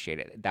appreciate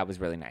it. That was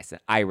really nice.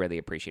 I really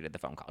appreciated the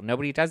phone call.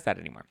 Nobody does that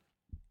anymore.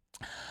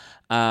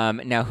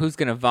 Now, who's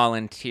going to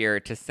volunteer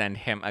to send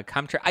him a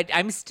cum tribute?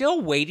 I'm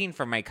still waiting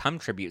for my cum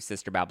tribute,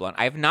 Sister Babylon.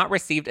 I have not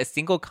received a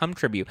single cum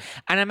tribute,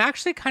 and I'm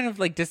actually kind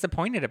of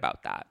disappointed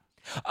about that.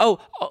 Oh,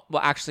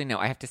 well, actually, no.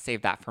 I have to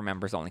save that for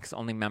members only because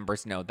only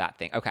members know that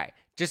thing. Okay.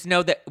 Just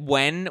know that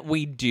when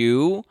we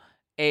do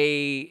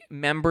a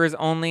members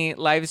only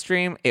live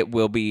stream, it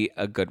will be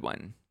a good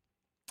one.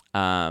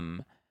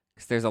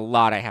 Because there's a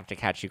lot I have to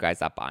catch you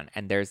guys up on,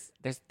 and there's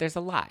a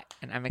lot,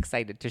 and I'm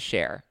excited to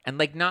share.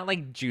 And not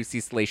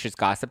juicy, salacious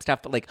gossip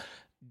stuff, but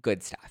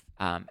good stuff.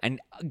 And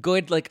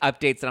good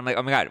updates. And I'm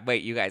oh my God,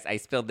 wait, you guys, I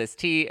spilled this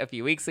tea a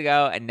few weeks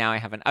ago, and now I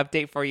have an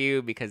update for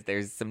you because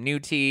there's some new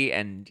tea,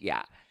 and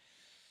yeah.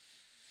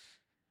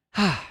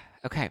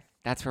 Okay,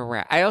 that's where we're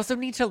at. I also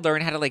need to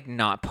learn how to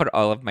not put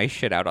all of my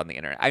shit out on the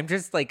internet. I'm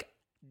just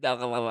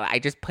I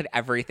just put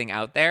everything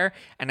out there,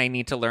 and I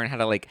need to learn how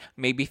to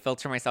maybe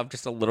filter myself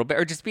just a little bit,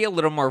 or just be a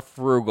little more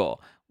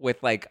frugal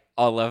with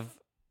all of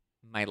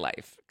my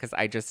life, because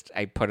I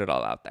put it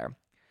all out there.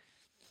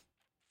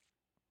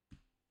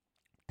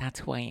 That's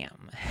who I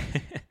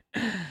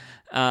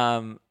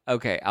am.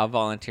 Okay, I'll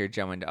volunteer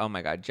Joe oh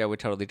my God, Joe would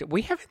totally do.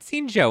 We haven't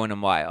seen Joe in a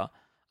while.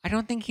 I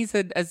don't think he's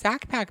a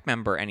Zach Pack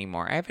member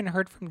anymore. I haven't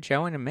heard from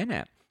Joe in a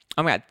minute.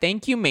 Oh my God,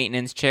 thank you,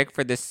 Maintenance Chick,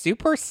 for the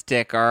super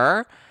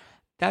sticker.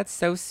 That's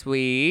so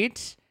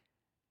sweet.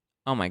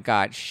 Oh my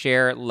God.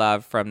 Share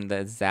love from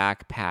the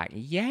Zach pack.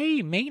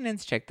 Yay,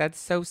 maintenance check. That's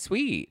so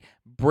sweet.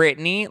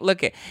 Brittany,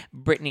 look at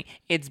Brittany.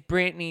 It's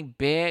Brittany,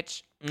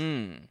 bitch.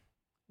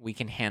 We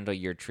can handle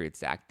your truth,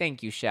 Zach.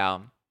 Thank you,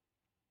 Shell.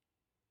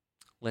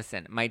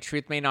 Listen, my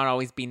truth may not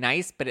always be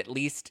nice, but at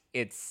least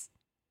it's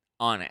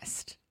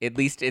honest. At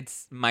least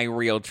it's my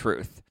real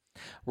truth.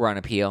 We're on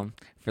appeal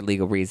for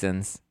legal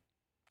reasons.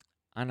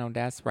 I know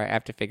that's right. I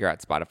have to figure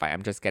out Spotify.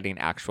 I'm just getting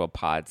actual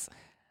pods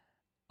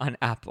on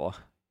Apple.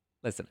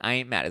 Listen, I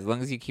ain't mad. As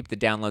long as you keep the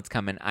downloads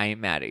coming, I ain't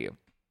mad at you.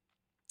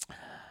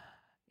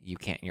 You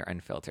can't. You're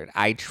unfiltered.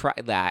 I try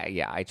that.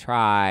 Yeah, I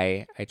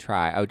try.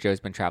 Oh, Joe's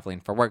been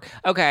traveling for work.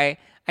 Okay.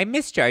 I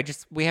miss Joe.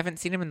 We haven't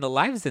seen him in the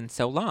lives in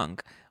so long.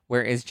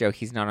 Where is Joe?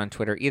 He's not on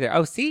Twitter either.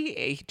 Oh,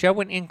 see? Joe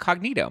went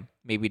incognito.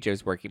 Maybe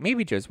Joe's working.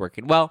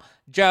 Well,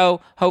 Joe,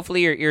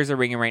 hopefully your ears are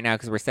ringing right now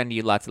because we're sending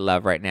you lots of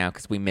love right now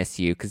because we miss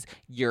you because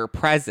your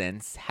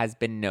presence has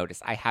been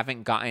noticed. I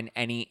haven't gotten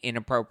any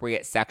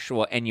inappropriate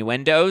sexual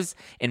innuendos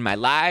in my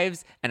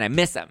lives, and I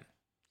miss them.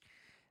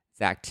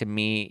 Zach, to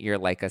me, you're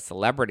like a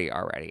celebrity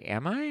already.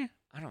 Am I?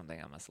 I don't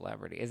think I'm a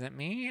celebrity. Is it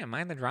me? Am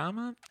I the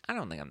drama? I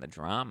don't think I'm the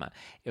drama.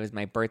 It was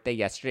my birthday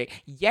yesterday.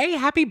 Yay,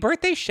 happy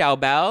birthday, Shell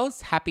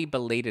Bells. Happy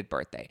belated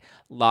birthday.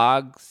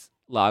 Log,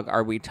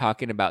 are we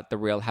talking about The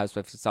Real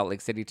Housewives of Salt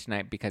Lake City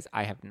tonight? Because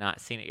I have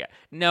not seen it yet.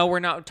 No, we're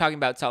not talking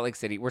about Salt Lake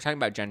City. We're talking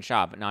about Jen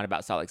Shah, but not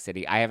about Salt Lake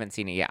City. I haven't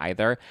seen it yet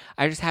either.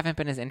 I just haven't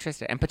been as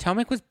interested. And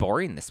Potomac was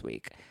boring this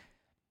week.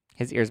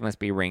 His ears must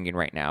be ringing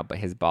right now, but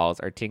his balls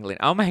are tingling.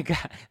 Oh my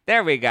God.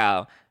 There we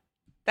go.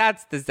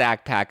 That's the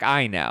Zach pack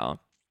I know.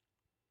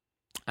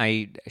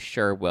 I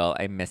sure will.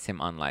 I miss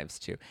him on lives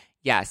too.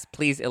 Yes,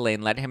 please,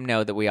 Elaine, let him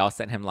know that we all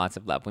sent him lots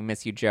of love. We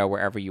miss you, Joe,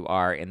 wherever you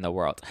are in the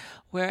world.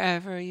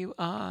 Wherever you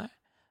are.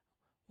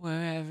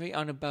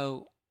 On a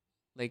boat.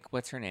 Like,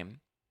 what's her name?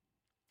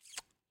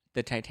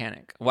 The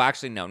Titanic. Well,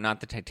 actually, no,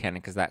 not the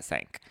Titanic because that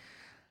sank.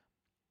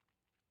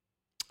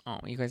 Oh,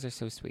 you guys are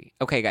so sweet.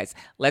 Okay, guys,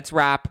 let's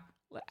wrap.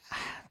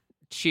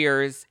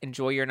 Cheers.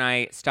 Enjoy your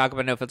night. Stock up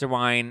on No Filter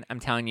Wine. I'm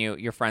telling you,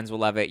 your friends will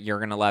love it. You're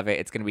going to love it.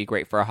 It's going to be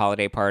great for a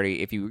holiday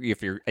party. If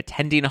you're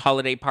attending a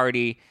holiday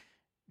party,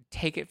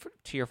 take it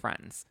to your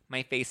friends.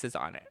 My face is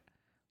on it.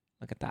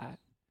 Look at that.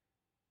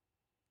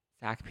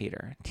 Zach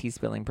Peter, tea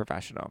spilling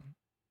professional.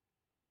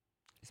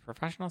 Is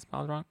professional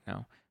spelled wrong?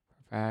 No.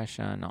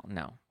 Professional.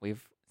 No.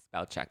 We've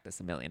spell checked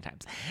this a million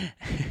times.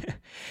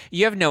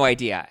 You have no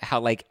idea how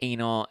like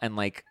anal and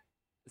like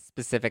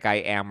specific I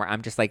am where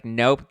I'm just like,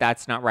 nope,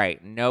 that's not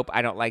right. Nope,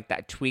 I don't like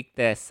that. Tweak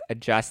this,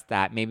 adjust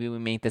that. Maybe we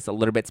make this a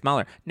little bit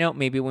smaller. Nope,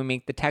 maybe we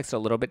make the text a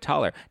little bit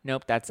taller.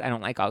 Nope, I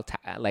don't like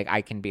like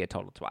I can be a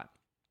total twat.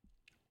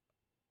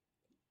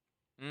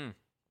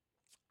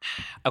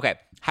 Okay,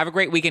 have a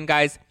great weekend,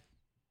 guys.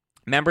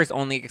 Members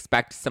only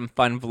expect some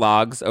fun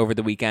vlogs over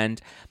the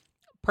weekend.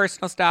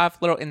 Personal stuff,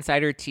 little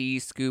insider tea,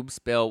 scoop,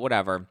 spill,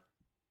 whatever.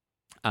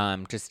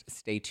 Just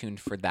stay tuned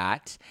for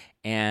that.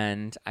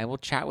 And I will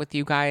chat with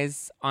you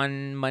guys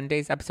on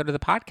Monday's episode of the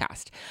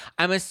podcast.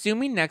 I'm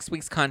assuming next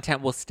week's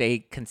content will stay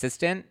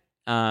consistent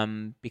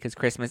because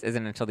Christmas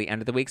isn't until the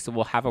end of the week. So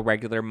we'll have a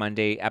regular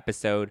Monday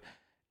episode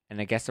and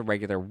I guess a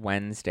regular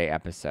Wednesday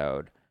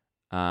episode.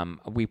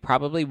 We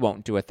probably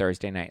won't do a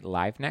Thursday night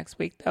live next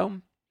week, though.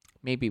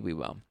 Maybe we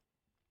will.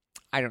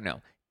 I don't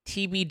know.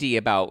 TBD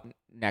about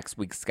next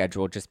week's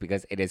schedule just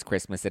because it is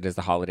Christmas, it is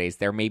the holidays.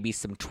 There may be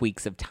some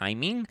tweaks of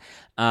timing,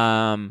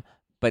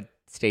 but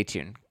stay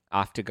tuned.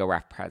 Off to go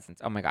wrap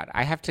presents. Oh my God,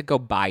 I have to go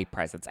buy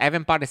presents. I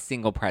haven't bought a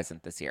single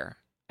present this year,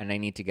 and I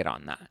need to get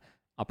on that.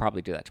 I'll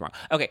probably do that tomorrow.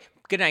 Okay,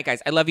 good night,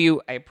 guys. I love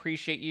you. I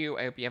appreciate you.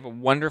 I hope you have a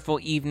wonderful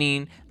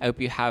evening. I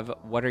hope you have,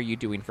 what are you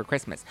doing for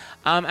Christmas?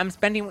 I'm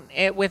spending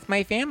it with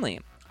my family.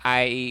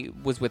 I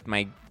was with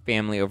my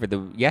family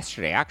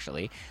yesterday,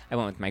 actually. I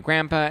went with my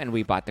grandpa, and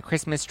we bought the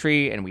Christmas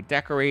tree, and we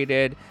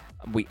decorated.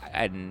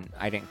 I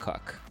didn't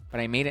cook,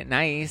 but I made it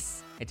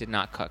nice. I did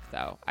not cook,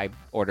 though. I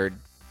ordered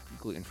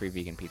gluten-free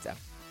vegan pizza.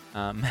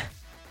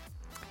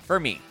 For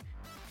me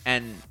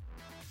and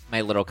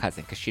my little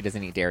cousin, because she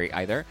doesn't eat dairy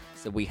either.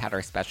 So we had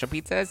our special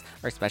pizzas,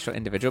 our special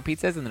individual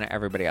pizzas, and then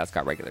everybody else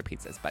got regular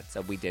pizzas. But so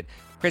we did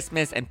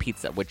Christmas and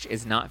pizza, which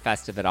is not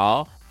festive at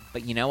all.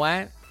 But you know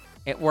what?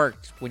 It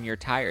worked when you're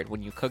tired,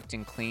 when you cooked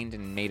and cleaned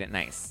and made it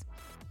nice.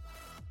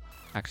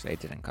 Actually, I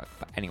didn't cook,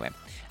 but anyway.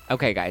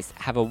 Okay, guys,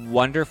 have a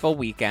wonderful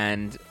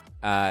weekend.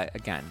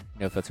 Again,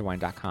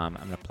 nofilterwine.com.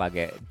 I'm going to plug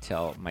it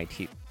till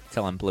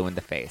I'm blue in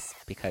the face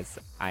because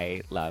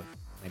I love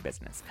my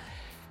business.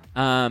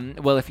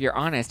 Well, if you're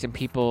honest and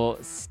people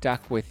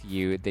stuck with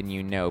you, then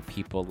you know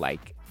people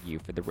like you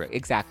for the real.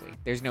 Exactly.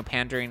 There's no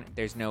pandering.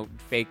 There's no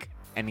fake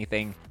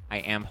anything. I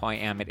am who I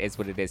am. It is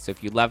what it is. So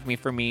if you love me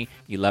for me,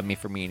 you love me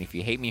for me. And if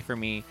you hate me for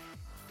me,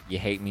 you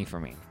hate me for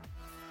me.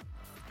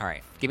 All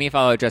right. Give me a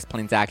follow, Just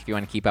Plain Zach. If you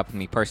want to keep up with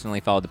me personally,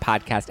 follow the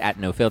podcast at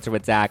No Filter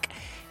with Zach.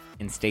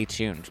 And stay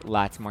tuned.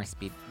 Lots more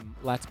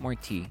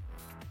tea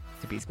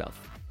to be spilled.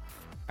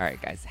 All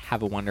right, guys.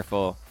 Have a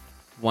wonderful,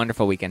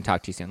 wonderful weekend.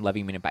 Talk to you soon. Love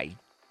you, minute. Bye.